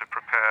to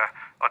prepare.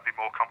 I'd be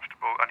more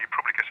comfortable, and you'd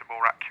probably get a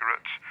more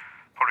accurate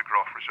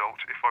polygraph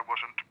result if I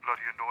wasn't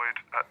bloody annoyed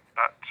at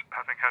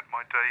having had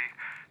my day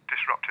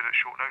disrupted at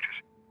short notice.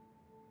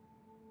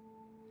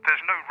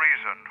 There's no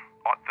reason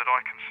that I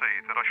can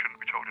see that I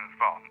shouldn't be told in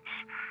advance.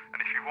 And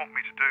if you want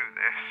me to do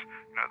this,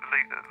 you know, at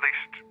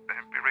least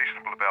be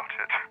reasonable about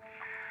it.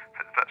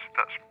 That's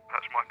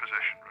my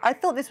position. Really. I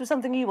thought this was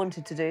something you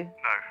wanted to do.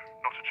 No,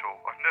 not at all.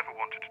 I've never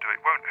wanted to do it.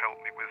 It won't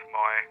help me with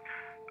my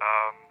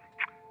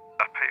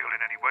appeal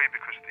in any way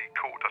because the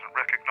court doesn't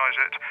recognise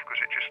it,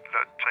 because it just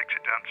takes it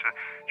down to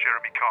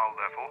Jeremy Kyle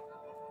level.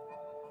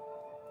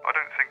 I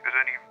don't think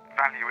there's any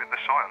value in the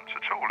science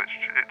at all. It's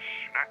you know,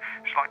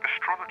 it's like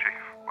astrology.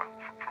 Well,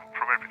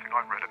 from everything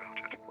I've read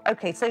about it.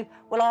 OK, so,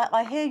 well,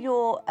 I hear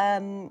your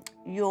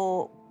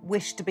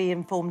wish to be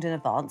informed in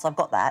advance. I've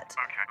got that.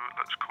 OK,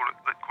 let's call it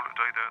a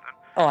day there then.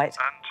 All right.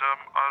 And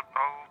I'll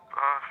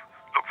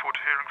look forward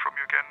to hearing from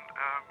you again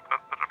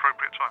at an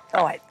appropriate time.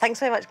 All right. Thanks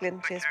very much,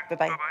 Glyn. Cheers.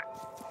 Bye-bye. Bye-bye.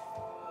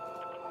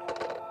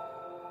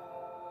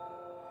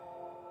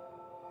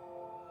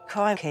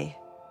 Crikey.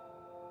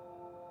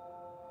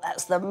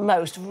 That's the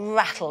most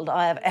rattled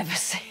I have ever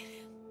seen.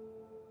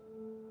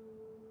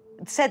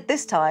 It said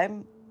this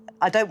time,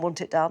 I don't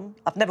want it done.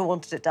 I've never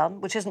wanted it done,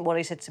 which isn't what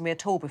he said to me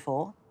at all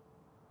before.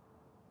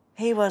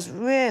 He was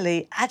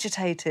really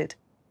agitated,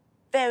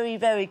 very,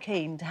 very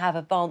keen to have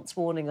advance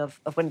warning of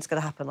when it's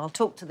going to happen. I'll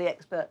talk to the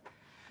expert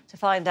to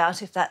find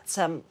out if that's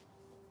OK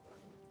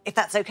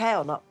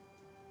or not.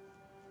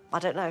 I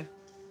don't know.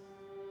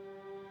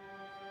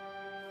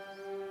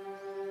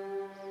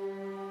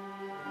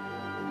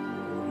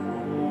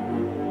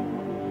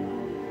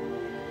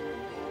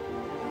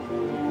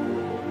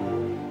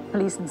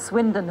 Police in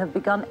Swindon have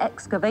begun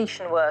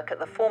excavation work at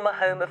the former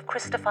home of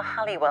Christopher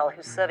Halliwell,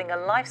 who's serving a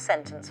life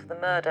sentence for the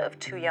murder of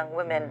 2 young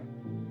women.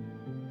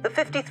 The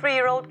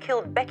 53-year-old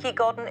killed Becky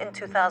Godden in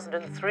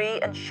 2003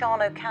 and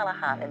Sian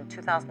O'Callaghan in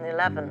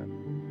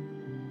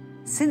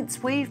 2011.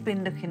 Since we've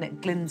been looking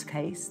at Glyn's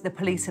case, the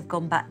police have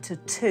gone back to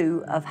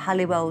 2 of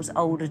Halliwell's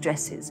old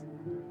addresses.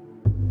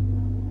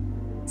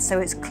 So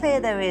it's clear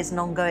there is an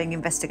ongoing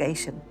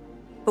investigation.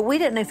 But we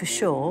don't know for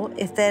sure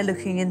if they're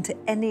looking into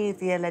any of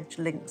the alleged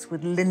links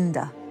with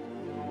Linda.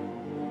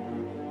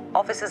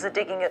 Officers are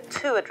digging at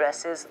 2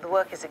 addresses. The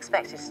work is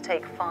expected to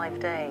take 5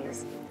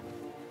 days.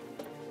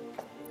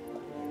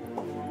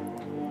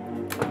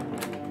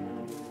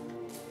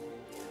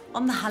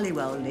 On the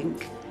Halliwell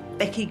link,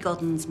 Becky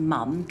Godden's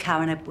mum,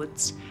 Karen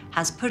Edwards,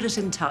 has put us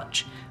in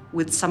touch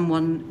with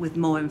someone with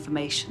more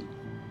information.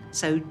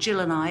 So Jill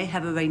and I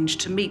have arranged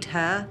to meet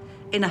her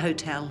in a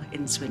hotel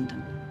in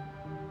Swindon.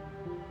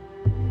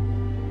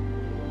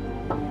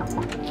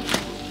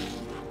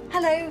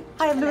 Hello.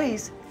 Hi, I'm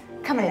Louise.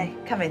 Come in,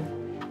 come in.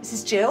 This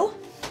is Jill.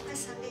 Hi,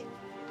 Sandy.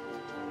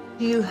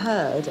 You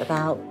heard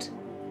about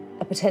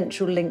a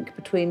potential link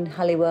between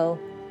Halliwell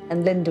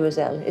and Linda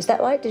Razzell. Is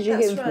that right? Did you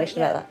hear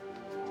information about that?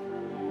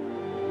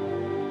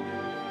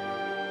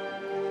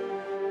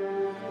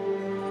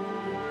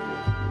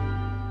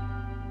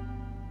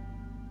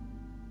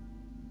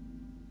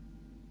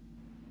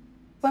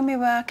 When we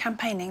were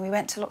campaigning, we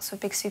went to lots of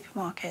big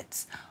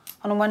supermarkets.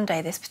 On one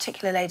day, this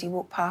particular lady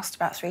walked past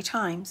about 3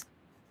 times.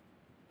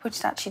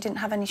 Pointed out she didn't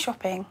have any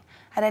shopping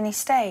at any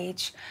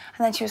stage,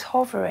 and then she was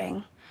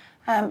hovering.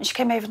 She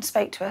came over and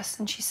spoke to us,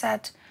 and she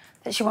said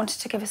that she wanted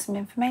to give us some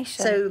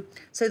information.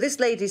 So this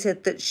lady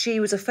said that she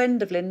was a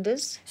friend of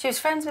Linda's? She was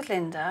friends with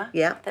Linda.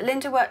 Yeah. That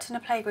Linda worked in a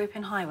playgroup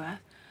in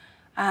Highworth,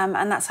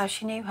 and that's how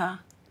she knew her.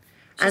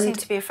 She seemed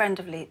to be a friend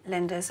of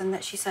Linda's, and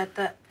that she said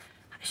that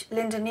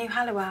Linda knew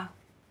Halliwell.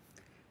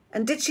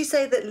 And did she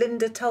say that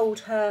Linda told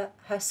her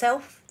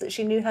herself that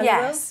she knew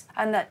Halliwell? Yes,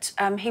 and that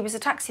he was a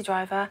taxi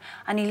driver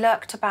and he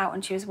lurked about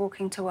when she was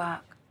walking to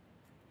work,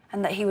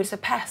 and that he was a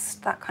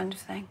pest, that kind of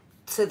thing.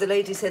 So the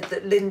lady said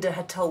that Linda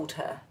had told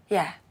her?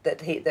 Yeah.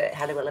 That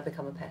Halliwell had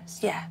become a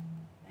pest? Yeah.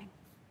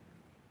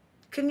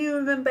 Can you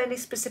remember any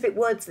specific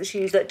words that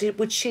she used? Like,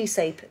 would she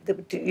say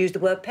use the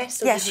word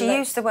pest? Yes, she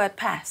used the word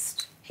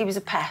pest. He was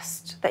a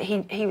pest. That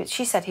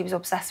she said he was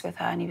obsessed with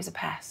her and he was a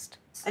pest.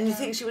 And you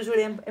think she was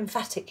really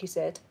emphatic, you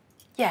said?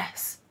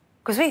 Yes,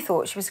 because we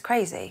thought she was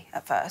crazy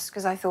at first,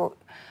 because I thought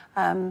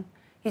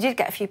you did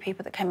get a few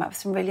people that came up with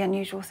some really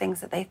unusual things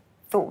that they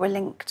thought were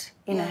linked,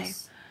 you know.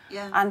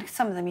 Yeah. And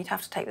some of them you'd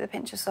have to take with a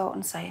pinch of salt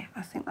and say,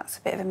 I think that's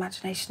a bit of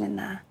imagination in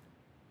there.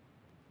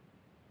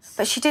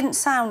 But she didn't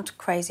sound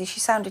crazy. She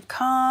sounded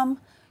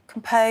calm,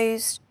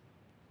 composed.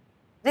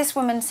 This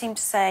woman seemed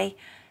to say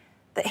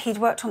that he'd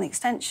worked on the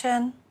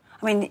extension.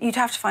 I mean, you'd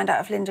have to find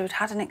out if Linda had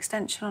had an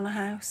extension on a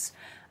house,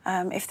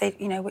 if they,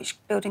 you know, which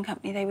building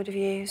company they would have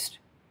used.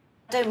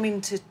 I don't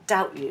mean to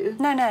doubt you.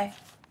 No, no.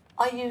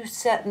 Are you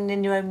certain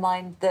in your own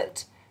mind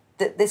that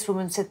this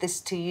woman said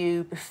this to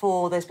you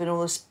before there's been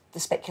all the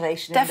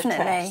speculation in the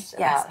press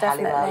about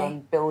Halliwell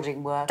and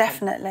building work?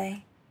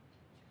 Definitely.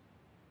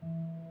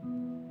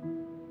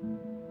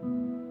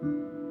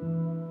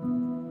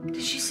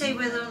 Did she say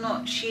whether or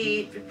not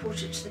she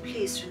reported to the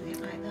police or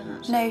anything like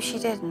that? No, she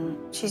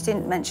didn't. She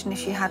didn't mention if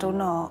she had or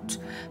not.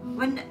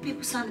 When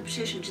people signed the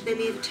petition, did they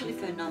leave a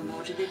telephone number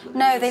or did they put...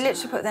 No, they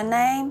literally put their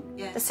name,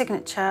 Yeah. the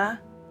signature,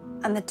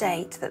 and the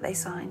date that they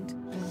signed.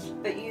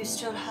 But you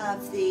still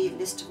have the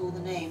list of all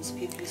the names of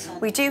people who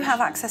signed We the do have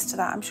petition? access to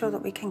that. I'm sure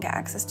that we can get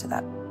access to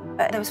that.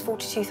 But there was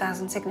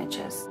 42,000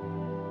 signatures.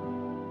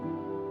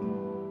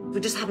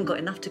 We just haven't got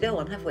enough to go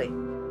on, have we?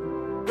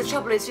 The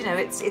trouble is, you know,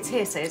 it's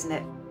hearsay, isn't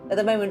it? At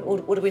the moment,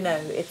 what do we know?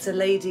 It's a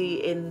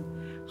lady in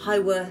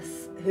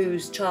Highworth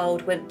whose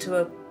child went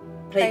to a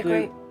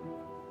playgroup.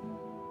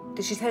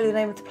 Did she tell you the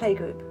name of the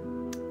playgroup?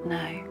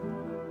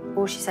 No.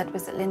 All she said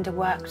was that Linda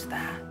worked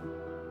there.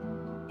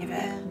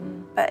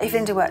 But if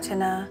Linda worked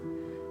in a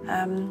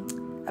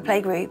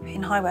playgroup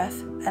in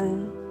Highworth,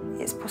 then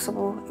it's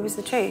possible it was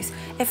the truth.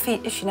 If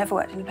she never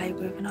worked in a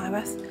playgroup in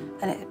Highworth,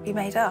 then it'd be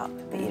made up.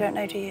 But you don't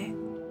know, do you?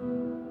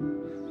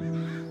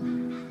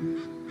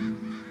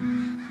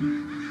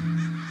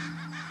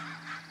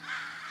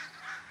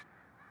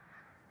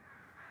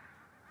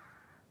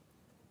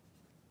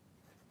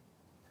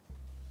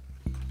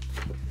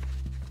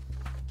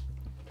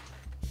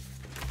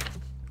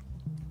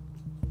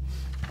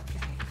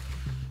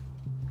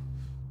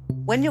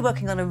 When you're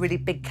working on a really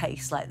big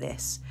case like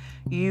this,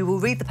 you will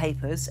read the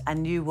papers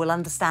and you will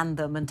understand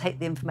them and take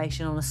the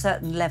information on a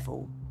certain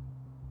level.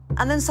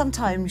 And then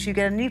sometimes you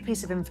get a new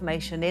piece of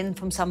information in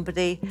from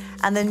somebody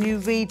and then you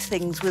read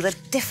things with a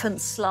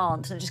different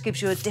slant and it just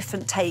gives you a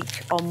different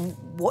take on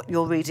what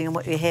you're reading and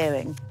what you're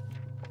hearing.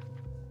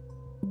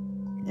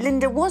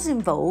 Linda was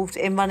involved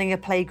in running a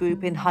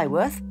playgroup in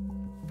Highworth.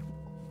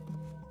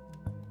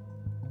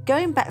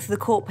 Going back to the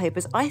court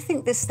papers, I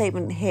think this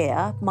statement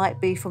here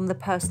might be from the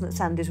person that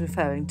Sandy's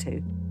referring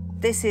to.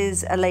 This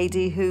is a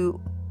lady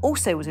who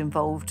also was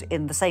involved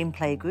in the same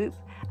playgroup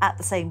at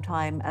the same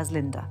time as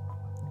Linda.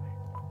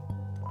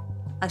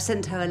 I've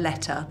sent her a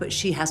letter, but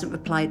she hasn't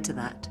replied to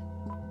that.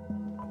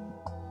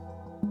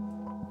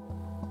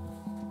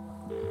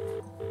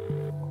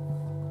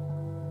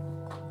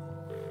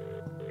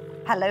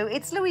 Hello,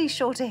 it's Louise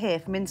Shorter here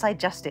from Inside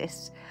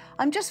Justice.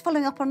 I'm just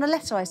following up on a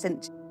letter I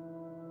sent.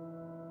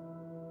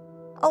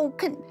 Oh,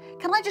 can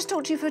I just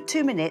talk to you for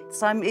 2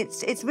 minutes?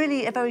 It's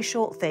really a very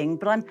short thing,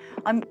 but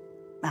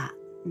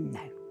no,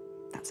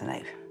 that's a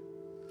no.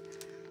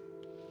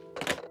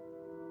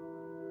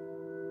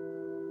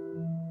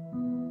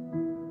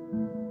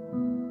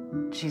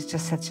 She's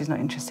just said she's not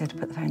interested.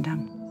 Put the phone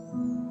down.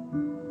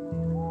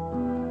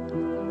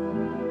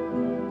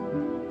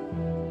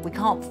 We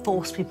can't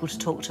force people to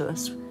talk to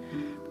us.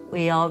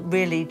 We are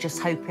really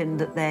just hoping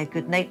that their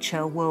good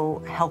nature will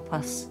help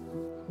us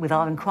with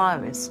our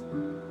inquiries.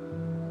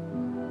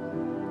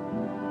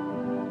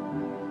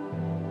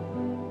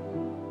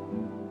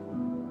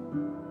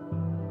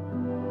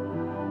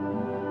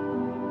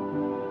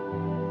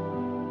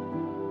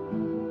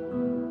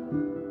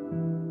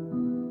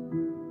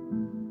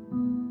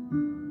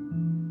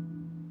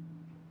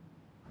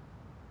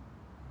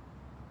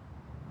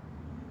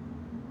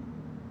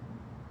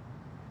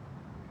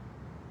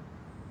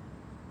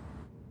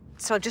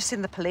 So I've just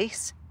seen the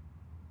police.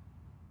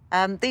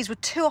 These were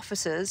 2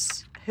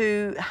 officers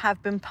who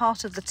have been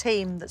part of the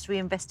team that's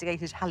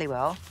reinvestigated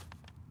Halliwell.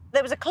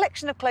 There was a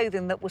collection of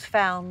clothing that was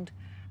found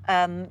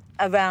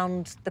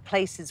around the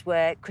places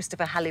where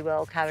Christopher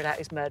Halliwell carried out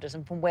his murders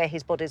and from where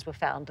his bodies were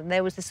found. And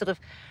there was this sort of,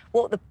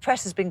 what the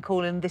press has been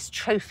calling this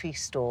trophy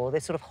store,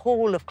 this sort of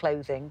haul of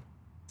clothing.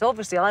 So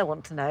obviously I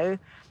want to know,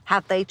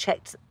 have they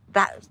checked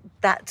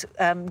that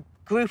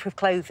group of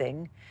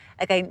clothing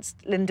against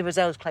Linda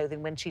Razzell's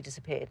clothing when she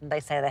disappeared? And they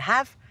say they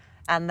have,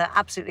 and that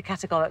absolutely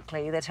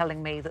categorically they're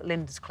telling me that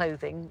Linda's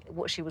clothing,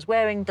 what she was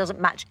wearing, doesn't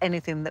match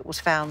anything that was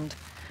found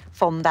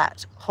from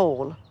that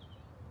haul.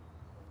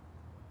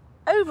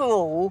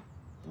 Overall,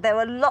 there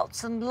are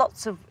lots and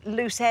lots of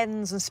loose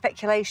ends and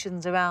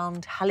speculations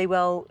around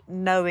Halliwell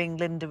knowing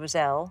Linda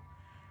Razzell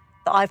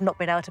that I've not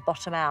been able to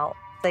bottom out.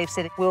 They've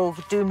said, we'll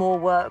do more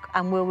work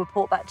and we'll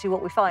report back to you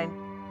what we find.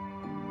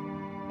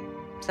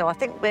 So I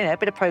think, you know, a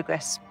bit of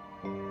progress.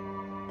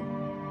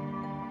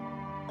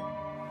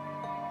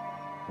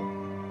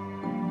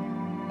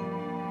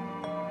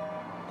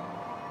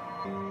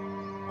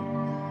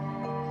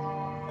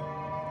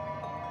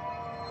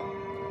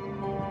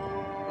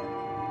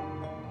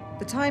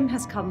 The time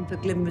has come for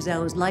Glyn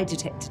Razzell's lie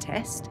detector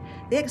test.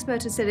 The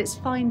expert has said it's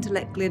fine to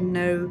let Glyn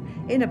know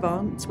in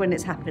advance when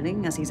it's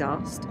happening, as he's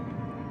asked.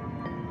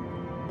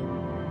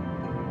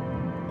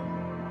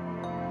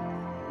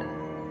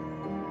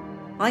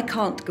 I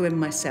can't go in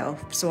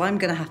myself, so I'm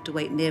going to have to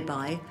wait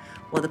nearby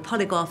while the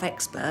polygraph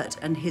expert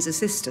and his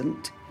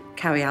assistant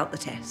carry out the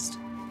test.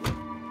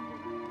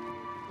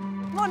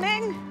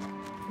 Morning.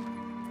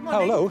 Morning.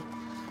 Hello.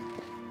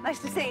 Nice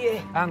to see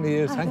you. And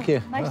you, thank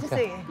you. Nice to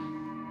see you.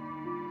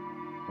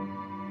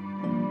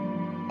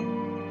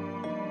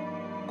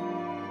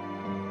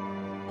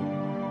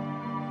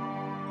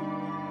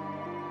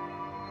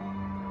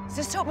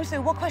 Just talk me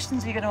through, what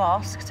questions are you going to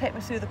ask? Take me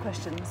through the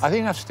questions. I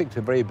think I have to stick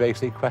to very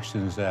basic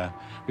questions there.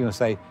 We're going to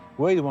say,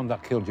 were you the one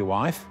that killed your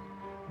wife?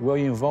 Were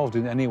you involved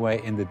in any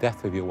way in the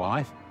death of your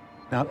wife?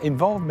 Now,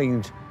 involved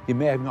means he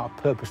may have not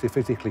purposely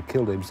physically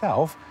killed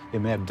himself. He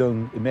may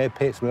have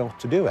paid someone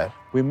else to do it.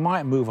 We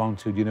might move on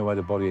to, do you know where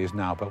the body is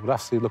now? But we'll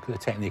have to look at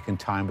the technique and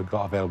time we've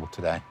got available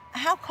today.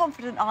 How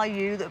confident are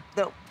you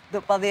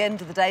that by the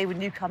end of the day, when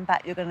you come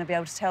back, you're going to be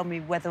able to tell me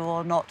whether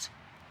or not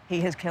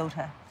he has killed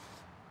her?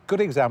 Good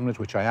examiners,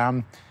 which I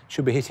am,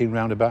 should be hitting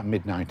round about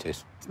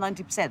mid-90s. It's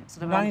 90%.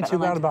 Sort of 90,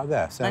 round about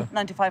there. So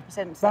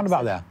 95%. round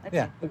about there,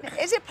 okay.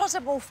 yeah. Is it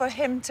possible for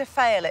him to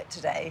fail it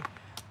today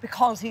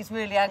because he's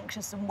really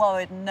anxious and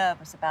worried and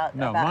nervous about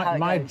how it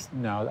goes?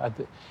 No,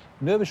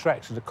 nervous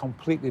reactions are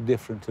completely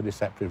different to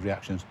receptive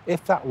reactions.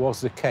 If that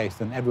was the case,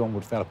 then everyone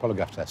would fail a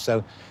polygraph test.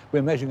 So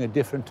we're measuring a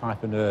different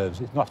type of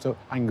nerves. It's not so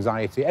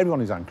anxiety. Everyone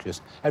is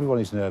anxious. Everyone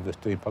is nervous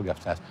doing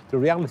polygraph tests. The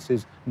reality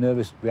is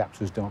nervous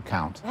reactions don't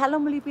count. How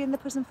long will you be in the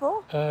prison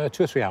for? 2 or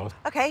 3 hours.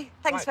 OK,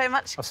 thanks very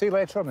much. I'll see you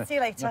later on. See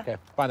you later. OK,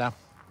 bye now.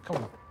 Come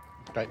on.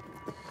 Great.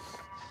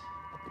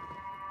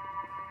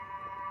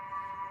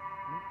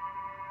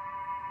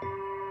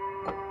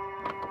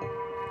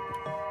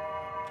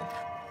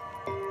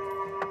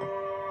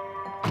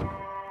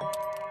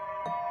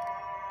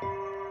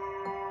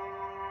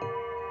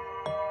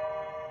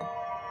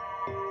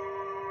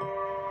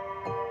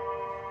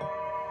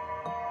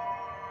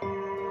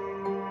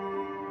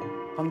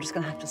 I'm just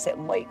going to have to sit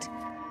and wait,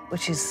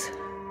 which is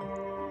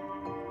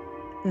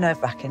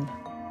nerve-wracking,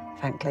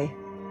 frankly.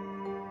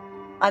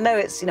 I know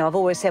it's, I've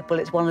always said, well,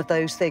 it's one of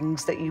those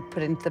things that you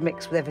put into the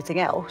mix with everything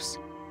else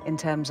in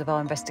terms of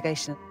our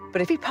investigation.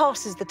 But if he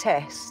passes the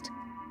test,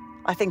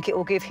 I think it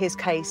will give his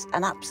case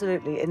an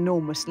absolutely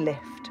enormous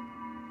lift.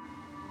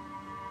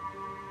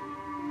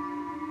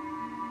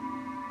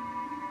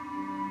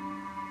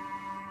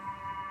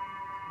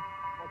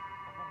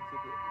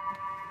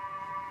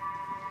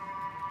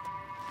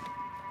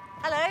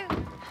 Hello.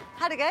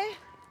 How'd it go?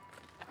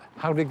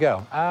 How'd it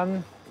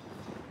go?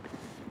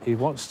 He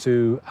wants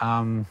to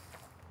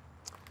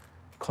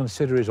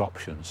consider his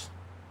options,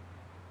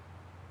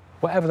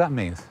 whatever that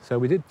means. So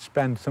we did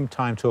spend some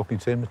time talking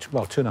to him,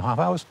 well, 2.5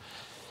 hours.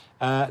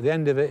 At the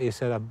end of it, he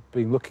said, I've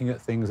been looking at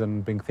things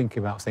and been thinking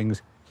about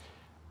things.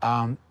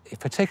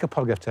 If I take a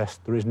polygraph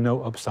test, there is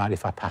no upside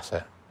if I pass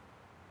it.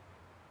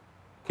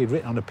 He'd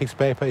written on a piece of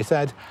paper, he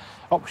said,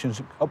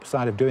 options,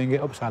 upside of doing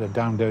it, upside of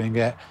down doing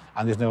it,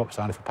 and there's no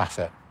upside if I pass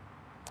it.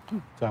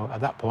 So at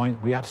that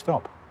point, we had to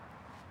stop.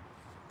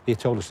 He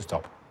told us to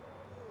stop.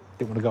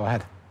 Didn't want to go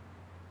ahead.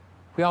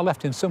 We are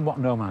left in somewhat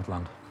no man's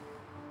land.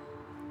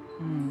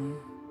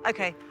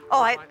 OK,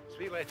 all right.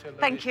 See you later, ladies.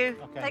 Thank you.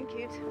 Okay. Thank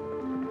you.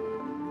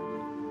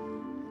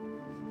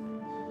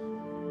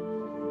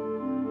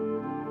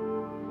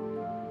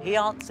 He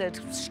answered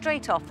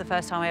straight off the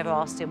first time I ever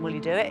asked him, will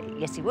you do it?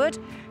 Yes, he would.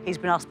 He's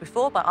been asked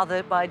before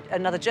by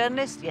another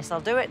journalist. Yes,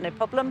 I'll do it, no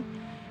problem.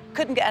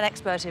 Couldn't get an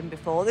expert in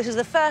before. This is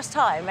the first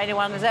time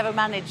anyone has ever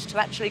managed to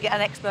actually get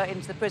an expert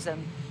into the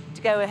prison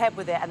to go ahead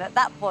with it. And at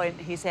that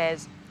point, he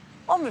says,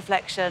 on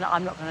reflection,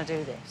 I'm not going to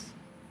do this.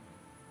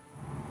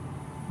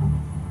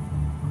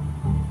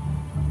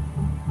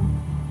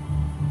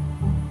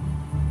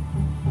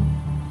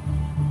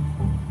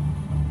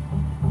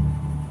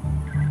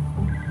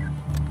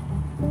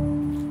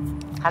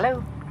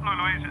 Hello. Hello,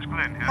 Louise, it's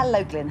Glenn here.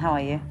 Hello, Glyn, how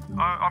are you?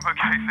 I'm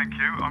okay, thank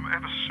you. I'm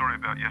ever so sorry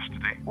about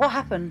yesterday. What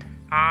happened?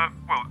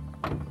 Well,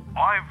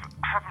 I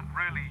haven't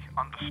really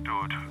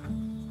understood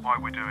why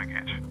we're doing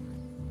it.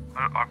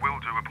 I will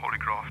do a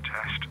polygraph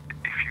test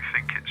if you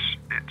think it's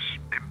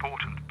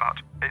important,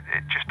 but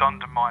it just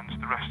undermines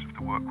the rest of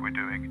the work we're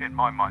doing. In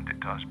my mind,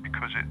 it does,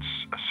 because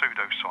it's a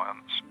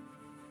pseudoscience.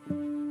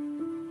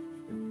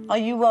 Are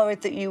you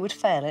worried that you would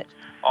fail it?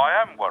 I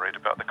am worried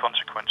about the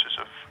consequences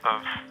of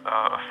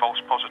a false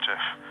positive.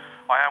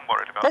 I am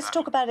worried about Let's that.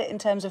 talk about it in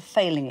terms of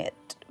failing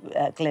it,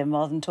 Glyn,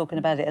 rather than talking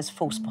about it as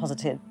false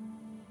positive.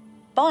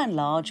 By and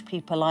large,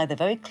 people either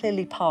very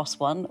clearly pass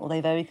one or they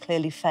very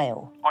clearly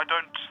fail. I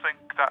don't think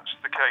that's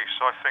the case.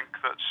 I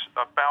think that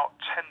about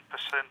 10%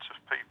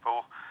 of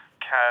people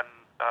can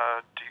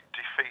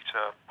defeat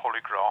a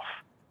polygraph.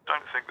 I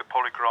don't think the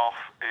polygraph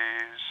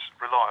is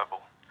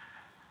reliable.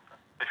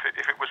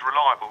 If it was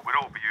reliable, we'd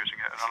all be using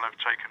it, and I'll have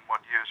taken one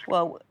years ago.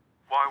 Well,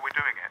 why are we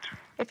doing it?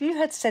 If you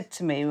had said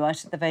to me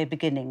right at the very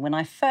beginning, when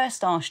I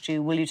first asked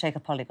you, will you take a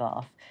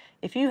polygraph,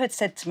 if you had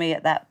said to me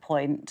at that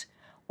point,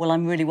 well,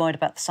 I'm really worried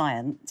about the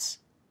science,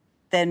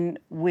 then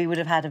we would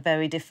have had a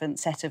very different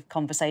set of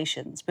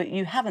conversations. But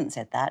you haven't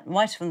said that.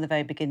 Right from the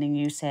very beginning,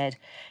 you said,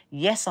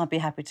 yes, I'd be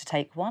happy to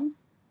take one.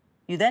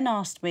 You then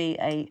asked me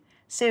a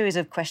series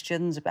of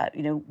questions about,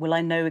 will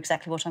I know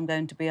exactly what I'm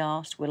going to be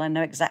asked? Will I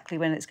know exactly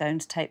when it's going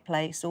to take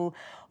place? All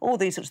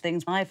these sorts of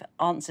things. I've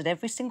answered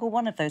every single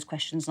one of those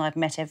questions and I've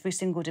met every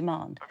single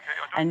demand.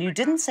 And you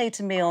didn't say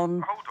to me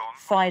on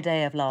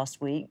Friday of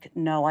last week,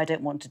 no, I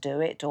don't want to do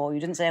it, or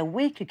you didn't say a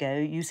week ago,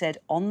 you said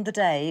on the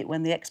day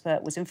when the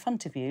expert was in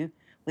front of you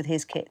with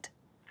his kit.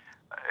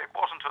 It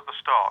wasn't at the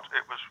start.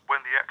 It was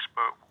when the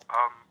expert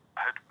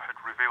had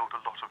revealed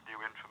a lot of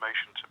new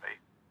information to me.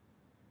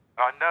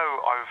 I know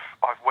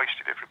I've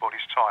wasted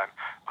everybody's time,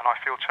 and I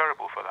feel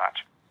terrible for that.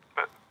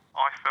 But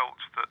I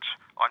felt that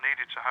I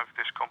needed to have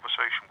this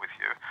conversation with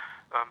you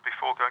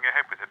before going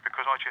ahead with it,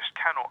 because I just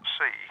cannot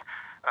see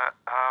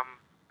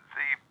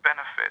the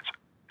benefit.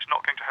 It's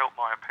not going to help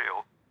my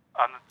appeal,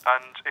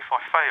 and if I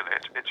fail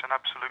it, it's an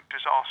absolute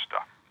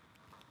disaster.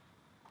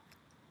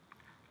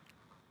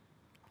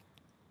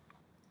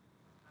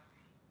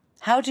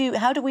 How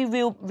do we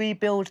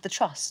rebuild the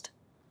trust?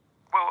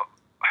 Well,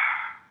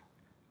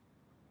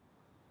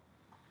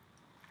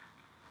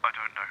 I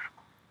don't know.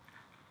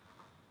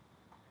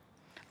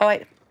 All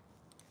right.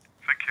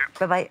 Thank you.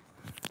 Bye-bye.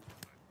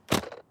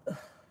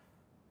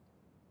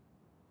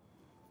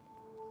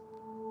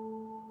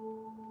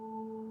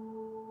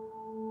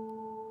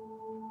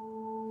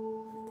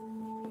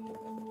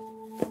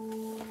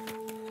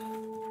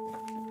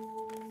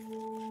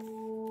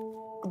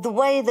 The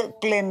way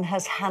that Glyn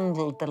has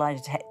handled the lie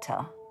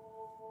detector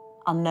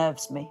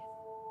unnerves me,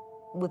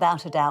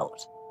 without a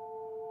doubt.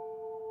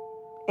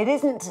 It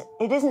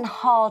isn't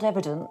hard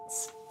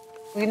evidence.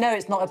 We know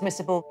it's not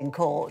admissible in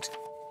court,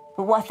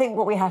 but I think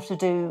what we have to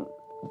do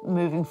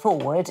moving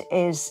forward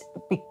is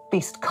be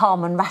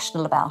calm and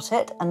rational about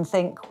it and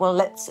think, well,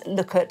 let's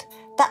look at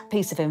that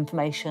piece of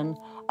information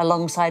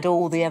alongside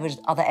all the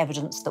other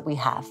evidence that we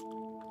have.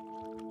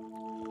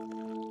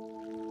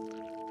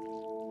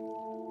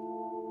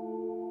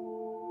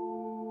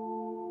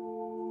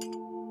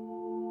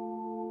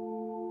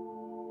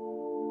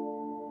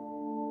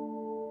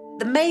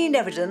 The main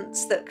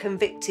evidence that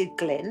convicted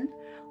Glyn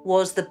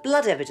was the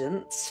blood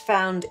evidence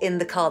found in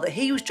the car that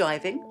he was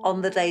driving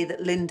on the day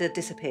that Linda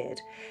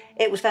disappeared.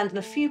 It was found in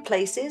a few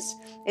places,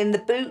 in the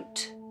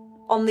boot,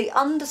 on the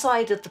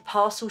underside of the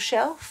parcel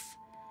shelf,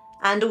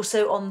 and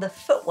also on the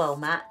footwell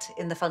mat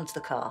in the front of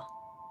the car.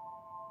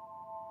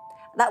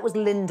 That was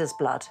Linda's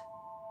blood.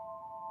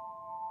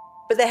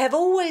 But there have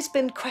always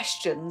been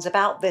questions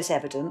about this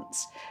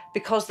evidence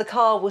because the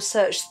car was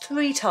searched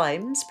 3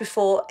 times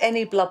before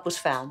any blood was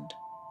found.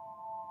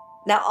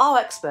 Now, our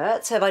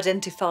experts have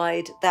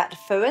identified that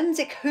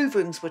forensic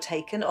hooverings were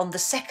taken on the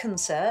second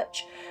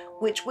search,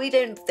 which we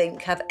don't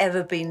think have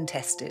ever been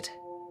tested.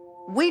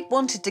 We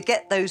wanted to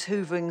get those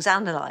hooverings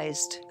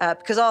analysed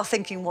because our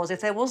thinking was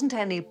if there wasn't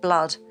any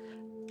blood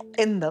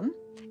in them,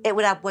 it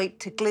would add weight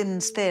to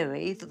Glyn's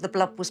theory that the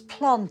blood was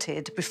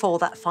planted before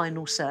that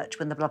final search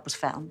when the blood was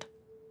found.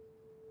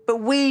 But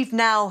we've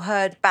now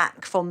heard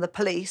back from the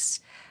police,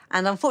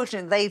 and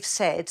unfortunately they've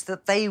said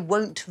that they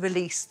won't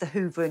release the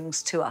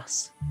hooverings to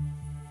us.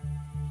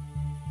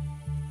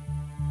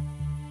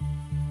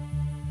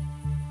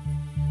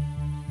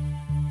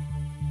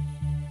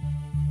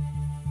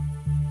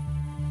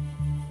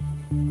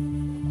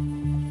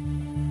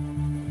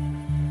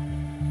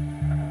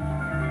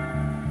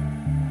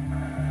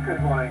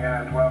 Good morning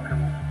and welcome.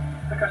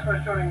 The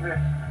customers joining this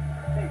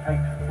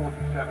Ep2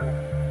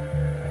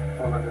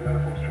 for London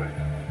Liverpool Street.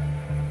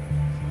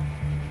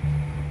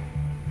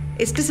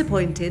 It's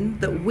disappointing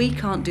that we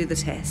can't do the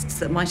tests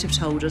that might have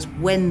told us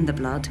when the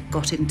blood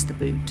got into the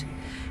boot.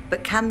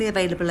 But can the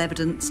available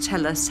evidence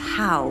tell us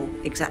how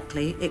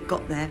exactly it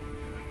got there?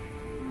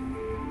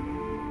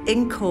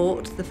 In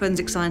court, the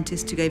forensic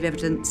scientist who gave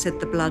evidence said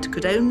the blood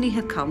could only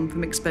have come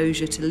from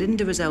exposure to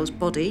Linda Razzell's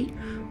body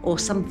or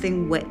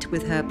something wet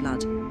with her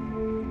blood.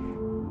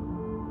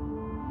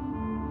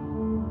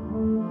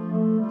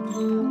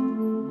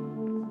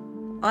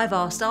 I've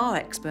asked our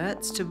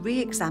experts to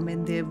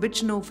re-examine the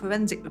original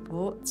forensic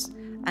reports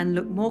and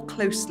look more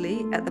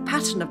closely at the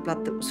pattern of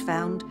blood that was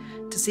found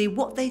to see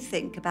what they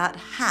think about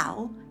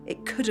how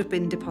it could have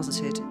been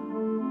deposited.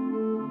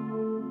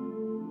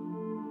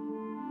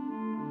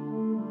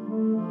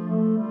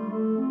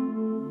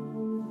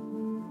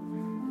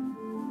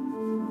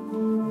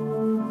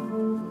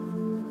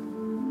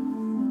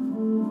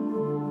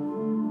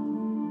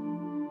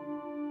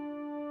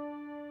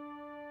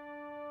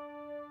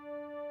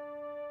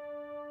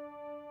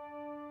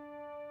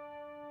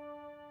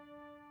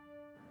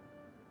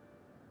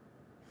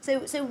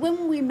 So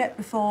when we met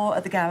before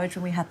at the garage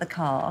when we had the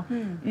car,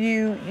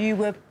 you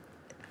were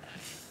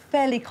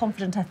fairly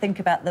confident, I think,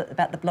 about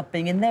the blood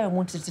being in there and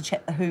wanted to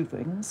check the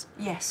hooverings.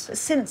 Yes. But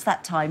since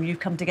that time, you've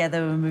come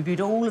together and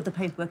reviewed all of the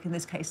paperwork in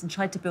this case and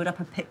tried to build up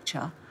a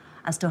picture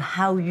as to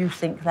how you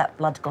think that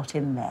blood got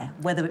in there,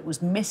 whether it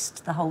was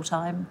missed the whole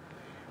time,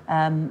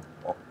 and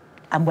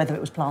whether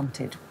it was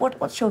planted.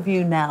 What's your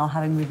view now,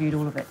 having reviewed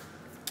all of it?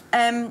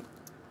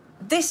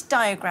 This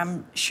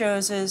diagram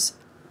shows us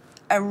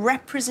a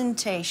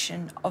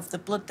representation of the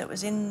blood that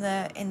was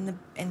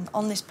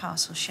on this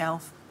parcel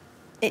shelf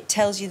It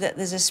tells you that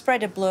there's a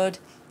spread of blood.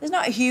 There's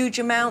not a huge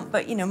amount,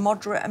 but, you know,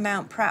 moderate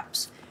amount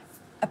perhaps.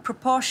 A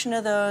proportion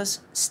of those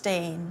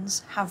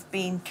stains have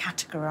been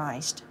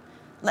categorised.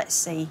 Let's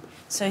see.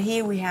 So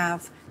here we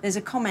have, there's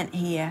a comment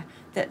here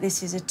that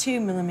this is a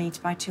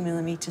 2mm by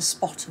 2mm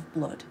spot of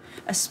blood.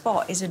 A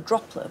spot is a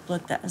droplet of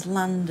blood that has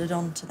landed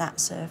onto that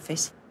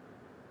surface.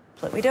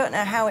 We don't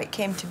know how it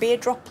came to be a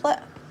droplet.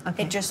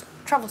 Okay. It just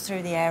travelled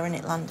through the air and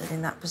it landed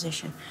in that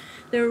position.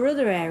 There are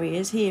other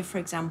areas here, for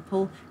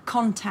example,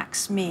 contact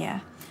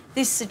smear.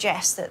 This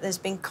suggests that there's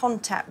been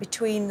contact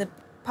between the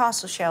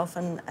parcel shelf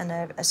and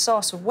a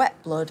source of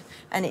wet blood,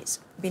 and it's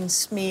been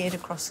smeared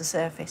across the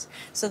surface.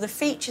 So the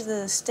features of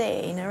the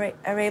stain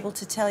are able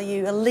to tell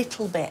you a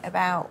little bit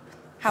about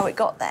how it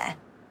got there.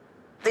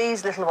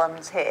 These little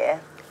ones here,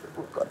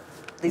 we've got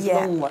these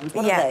long ones,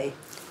 what are they?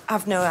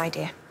 I've no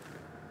idea.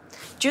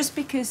 Just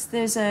because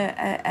there's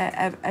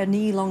an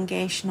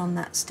elongation on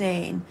that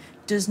stain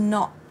does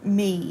not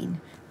mean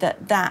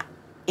that that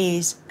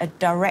is a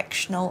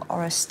directional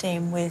or a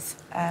stain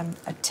with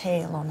a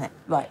tail on it.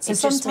 Right, so it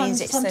just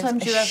means it's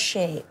a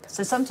shape.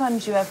 So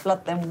sometimes you have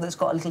blood then that's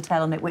got a little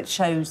tail on it which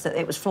shows that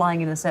it was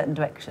flying in a certain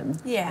direction.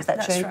 Yeah, is that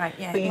that's true? right,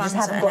 yeah. But you just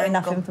haven't got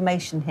enough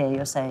information here,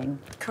 you're saying?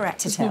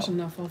 Correct. There's not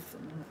enough of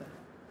them, are there?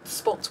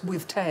 Spots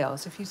with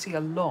tails, if you see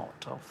a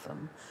lot of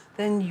them,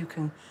 then you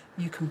can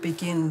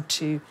begin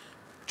to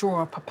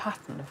draw up a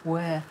pattern of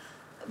where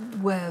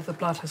the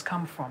blood has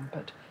come from.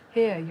 But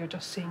here you're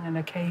just seeing an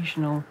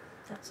occasional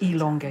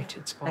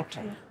elongated spot.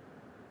 Okay.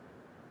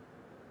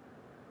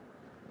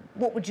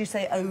 What would you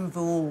say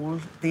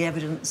overall the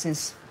evidence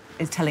is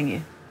telling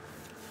you?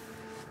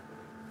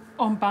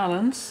 On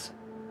balance,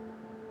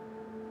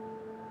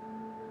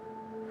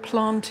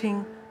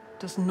 planting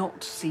does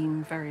not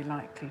seem very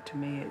likely to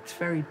me. It's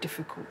very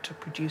difficult to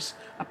produce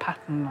a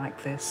pattern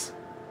like this.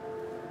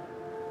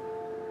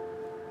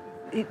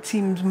 It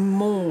seems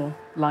more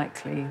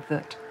likely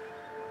that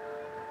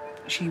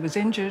she was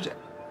injured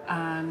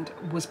and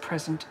was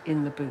present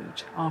in the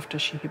boot after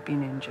she had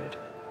been injured.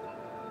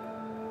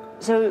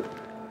 So,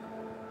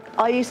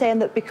 are you saying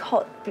that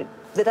because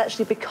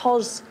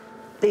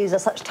these are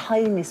such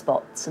tiny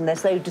spots and they're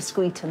so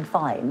discreet and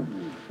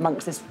fine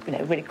amongst this, you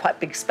know, really quite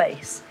big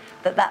space,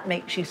 that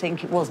makes you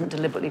think it wasn't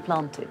deliberately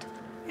planted?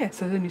 Yes,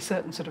 there's only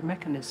certain sort of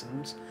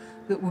mechanisms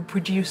that would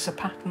produce a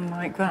pattern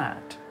like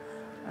that.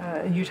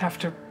 You'd have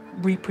to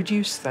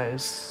reproduce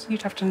those.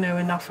 You'd have to know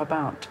enough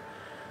about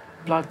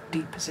blood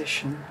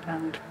deposition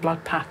and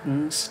blood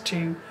patterns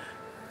to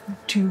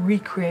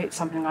recreate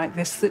something like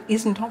this that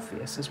isn't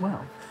obvious as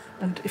well.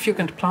 And if you're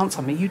going to plant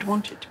something, you'd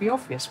want it to be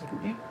obvious,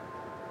 wouldn't you?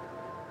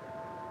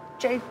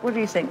 Jay, what do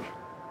you think?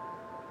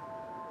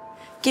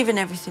 Given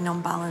everything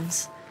on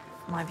balance,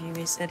 my view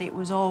is that it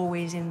was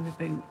always in the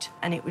boot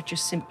and it was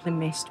just simply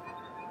missed.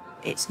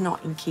 It's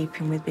not in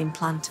keeping with being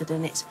planted,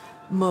 and it's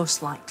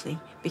most likely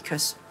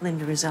because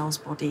Linda Razzell's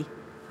body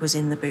was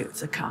in the boot of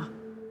the car.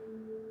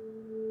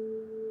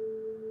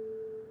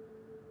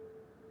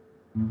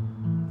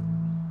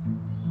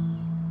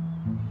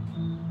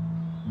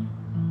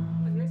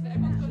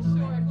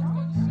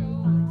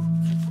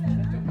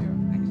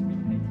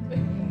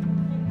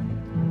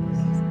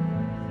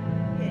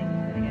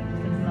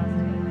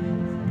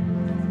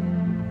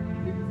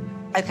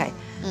 OK,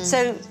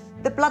 so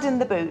the blood in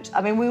the boot,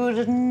 I mean, we would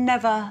have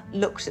never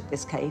looked at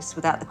this case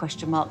without the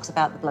question marks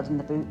about the blood in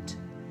the boot.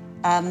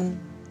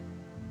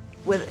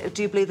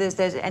 Do you believe there's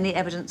any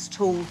evidence at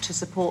all to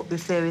support the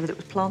theory that it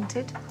was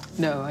planted?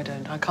 No, I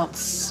don't. I can't.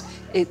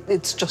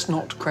 It's just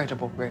not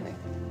credible, really.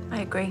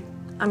 I agree.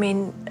 I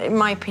mean, in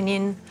my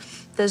opinion,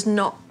 there's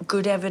not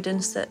good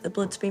evidence that the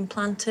blood's been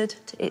planted.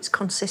 It's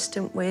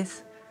consistent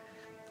with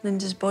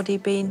Linda's body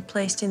being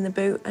placed in the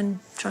boot and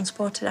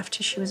transported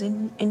after she was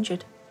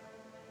injured.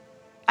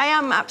 I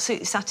am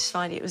absolutely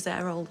satisfied it was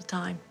there all the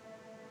time.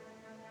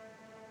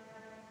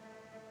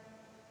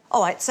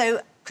 All right,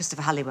 so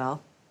Christopher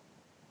Halliwell.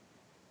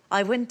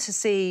 I went to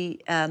see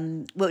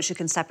Wiltshire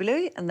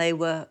Constabulary, and they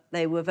were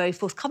very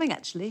forthcoming,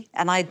 actually.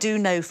 And I do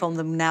know from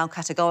them now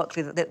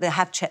categorically that they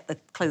have checked the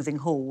clothing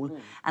haul,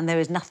 and there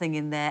is nothing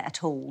in there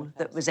at all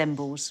that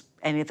resembles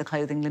any of the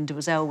clothing Linda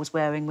Razzell was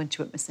wearing when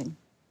she went missing.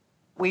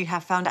 We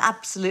have found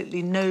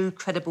absolutely no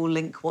credible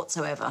link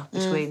whatsoever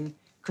between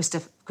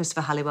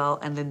Christopher Halliwell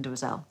and Linda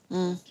Razzell.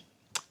 And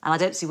I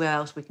don't see where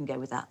else we can go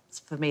with that.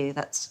 For me,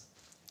 that's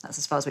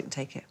as far as we can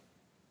take it.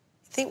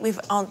 I think we've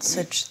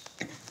answered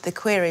the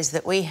queries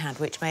that we had,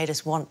 which made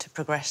us want to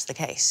progress the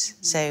case.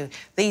 So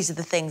these are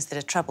the things that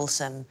are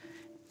troublesome,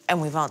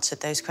 and we've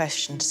answered those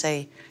questions,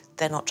 so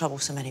they're not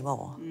troublesome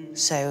anymore.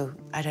 So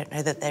I don't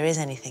know that there is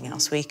anything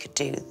else we could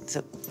do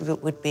that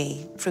would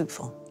be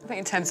fruitful. I think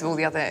in terms of all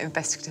the other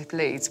investigative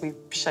leads, we've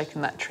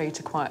shaken that tree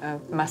to quite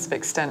a massive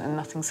extent and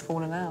nothing's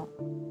fallen out.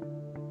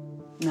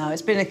 No,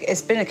 it's been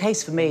a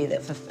case for me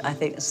that I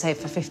think, say,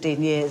 for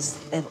 15 years,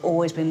 there have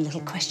always been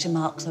little question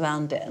marks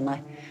around it, and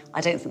I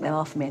don't think there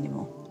are for me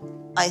anymore.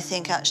 I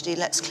think, actually,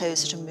 let's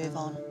close it and move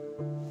on.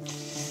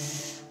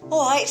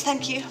 All right,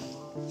 thank you.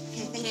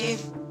 Okay, thank you.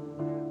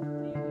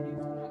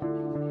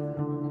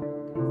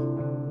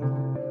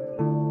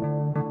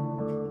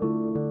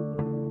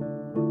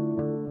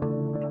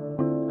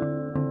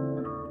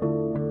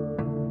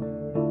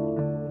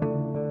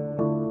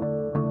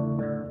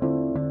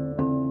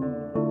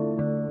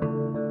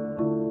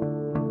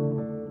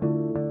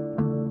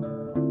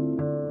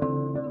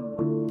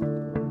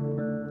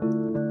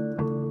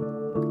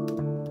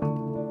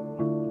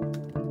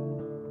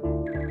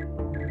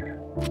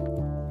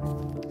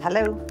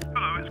 Hello.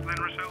 Hello, it's Glenn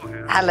Razzell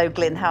here. Hello,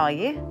 Glyn. How are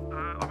you?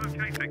 I'm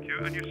okay, thank you.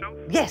 And yourself?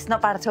 Yes,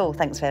 not bad at all.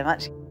 Thanks very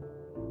much.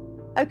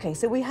 OK,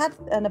 so we had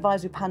an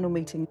advisory panel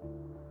meeting.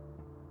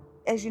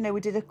 As you know,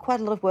 we did quite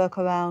a lot of work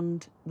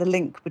around the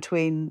link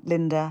between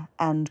Linda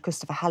and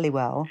Christopher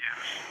Halliwell.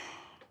 Yes.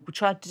 We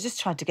tried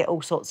to get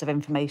all sorts of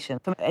information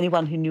from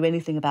anyone who knew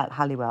anything about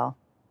Halliwell.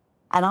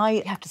 And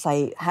I have to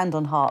say, hand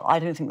on heart, I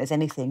don't think there's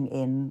anything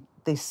in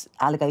this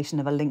allegation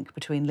of a link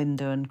between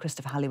Linda and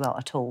Christopher Halliwell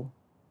at all.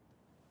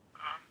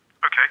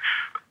 OK.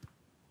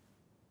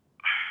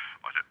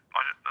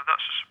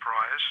 That's a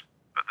surprise,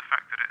 but the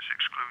fact that it's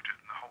excluded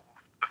in the whole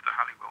of the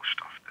Halliwell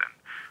stuff then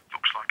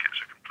looks like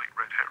it's a complete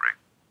red herring.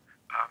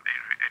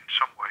 In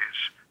some ways,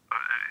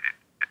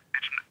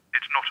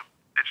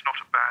 it's not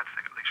a bad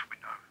thing, at least we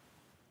know.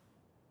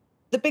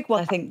 The big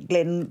one, I think,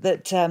 Glyn,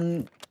 that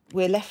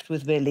we're left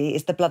with really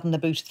is the blood in the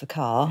boot of the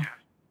car. Yeah.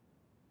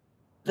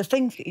 The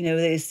thing, you know,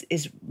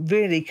 is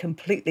really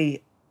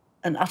completely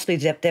and utterly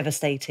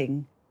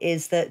devastating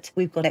is that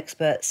we've got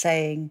experts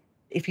saying,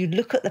 if you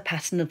look at the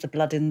pattern of the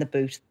blood in the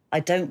boot, I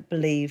don't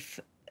believe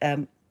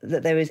that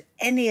there is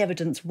any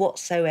evidence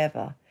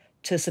whatsoever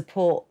to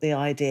support the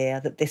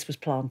idea that this was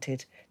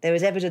planted. There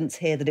is evidence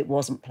here that it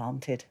wasn't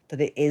planted,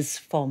 that it is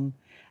from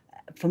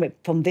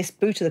this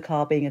boot of the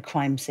car being a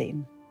crime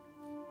scene.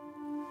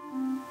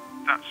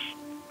 That's...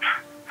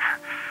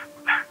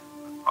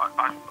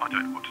 I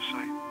don't know what to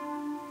say.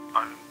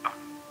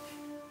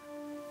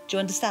 Do you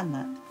understand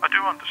that? I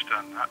do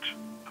understand that.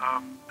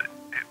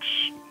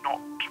 It's not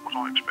what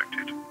I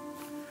expected,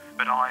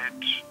 but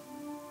I'd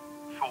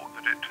thought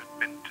that it had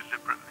been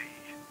deliberately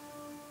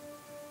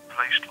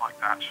placed like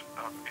that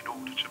in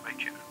order to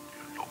make it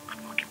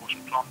look like it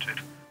wasn't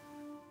planted.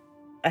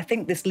 I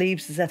think this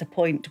leaves us at a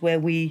point where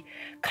we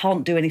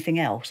can't do anything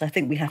else. I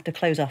think we have to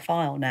close our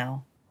file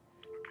now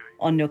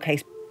on your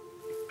case.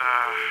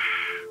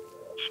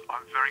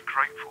 I'm very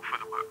grateful for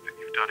the work that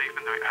you've done,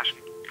 even though it hasn't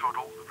got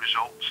all the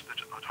results that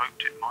I'd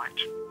hoped it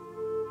might.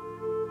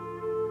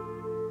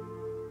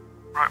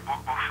 Right,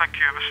 well, thank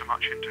you ever so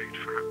much indeed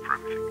for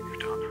everything that you've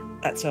done.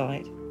 That's all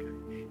right.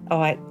 All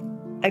right.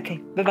 OK,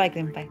 bye-bye,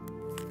 Glenn. Bye.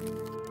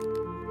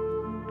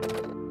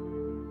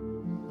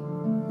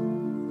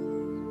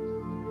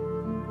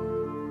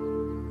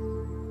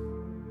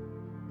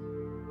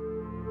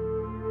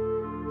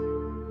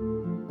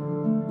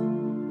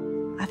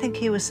 I think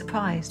he was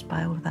surprised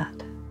by all of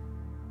that.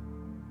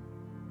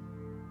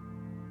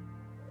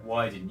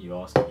 Why didn't you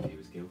ask him if he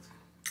was guilty?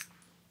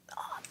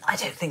 I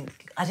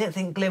don't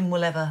think Glyn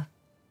will ever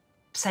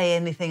say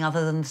anything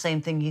other than the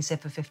same thing he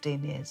said for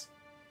 15 years.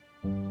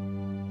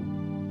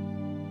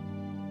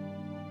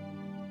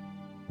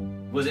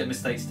 Was it a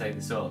mistake to take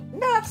this on?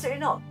 No,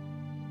 absolutely not.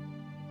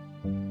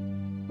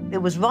 It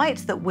was right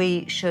that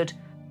we should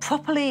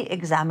properly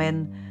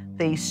examine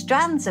the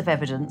strands of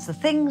evidence, the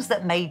things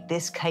that made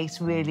this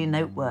case really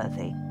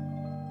noteworthy.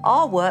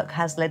 Our work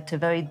has led to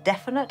very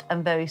definite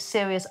and very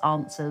serious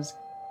answers.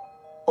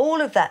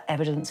 All of that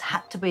evidence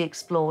had to be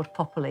explored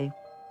properly.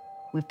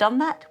 We've done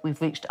that,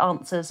 we've reached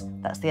answers,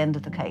 that's the end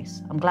of the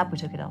case. I'm glad we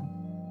took it on.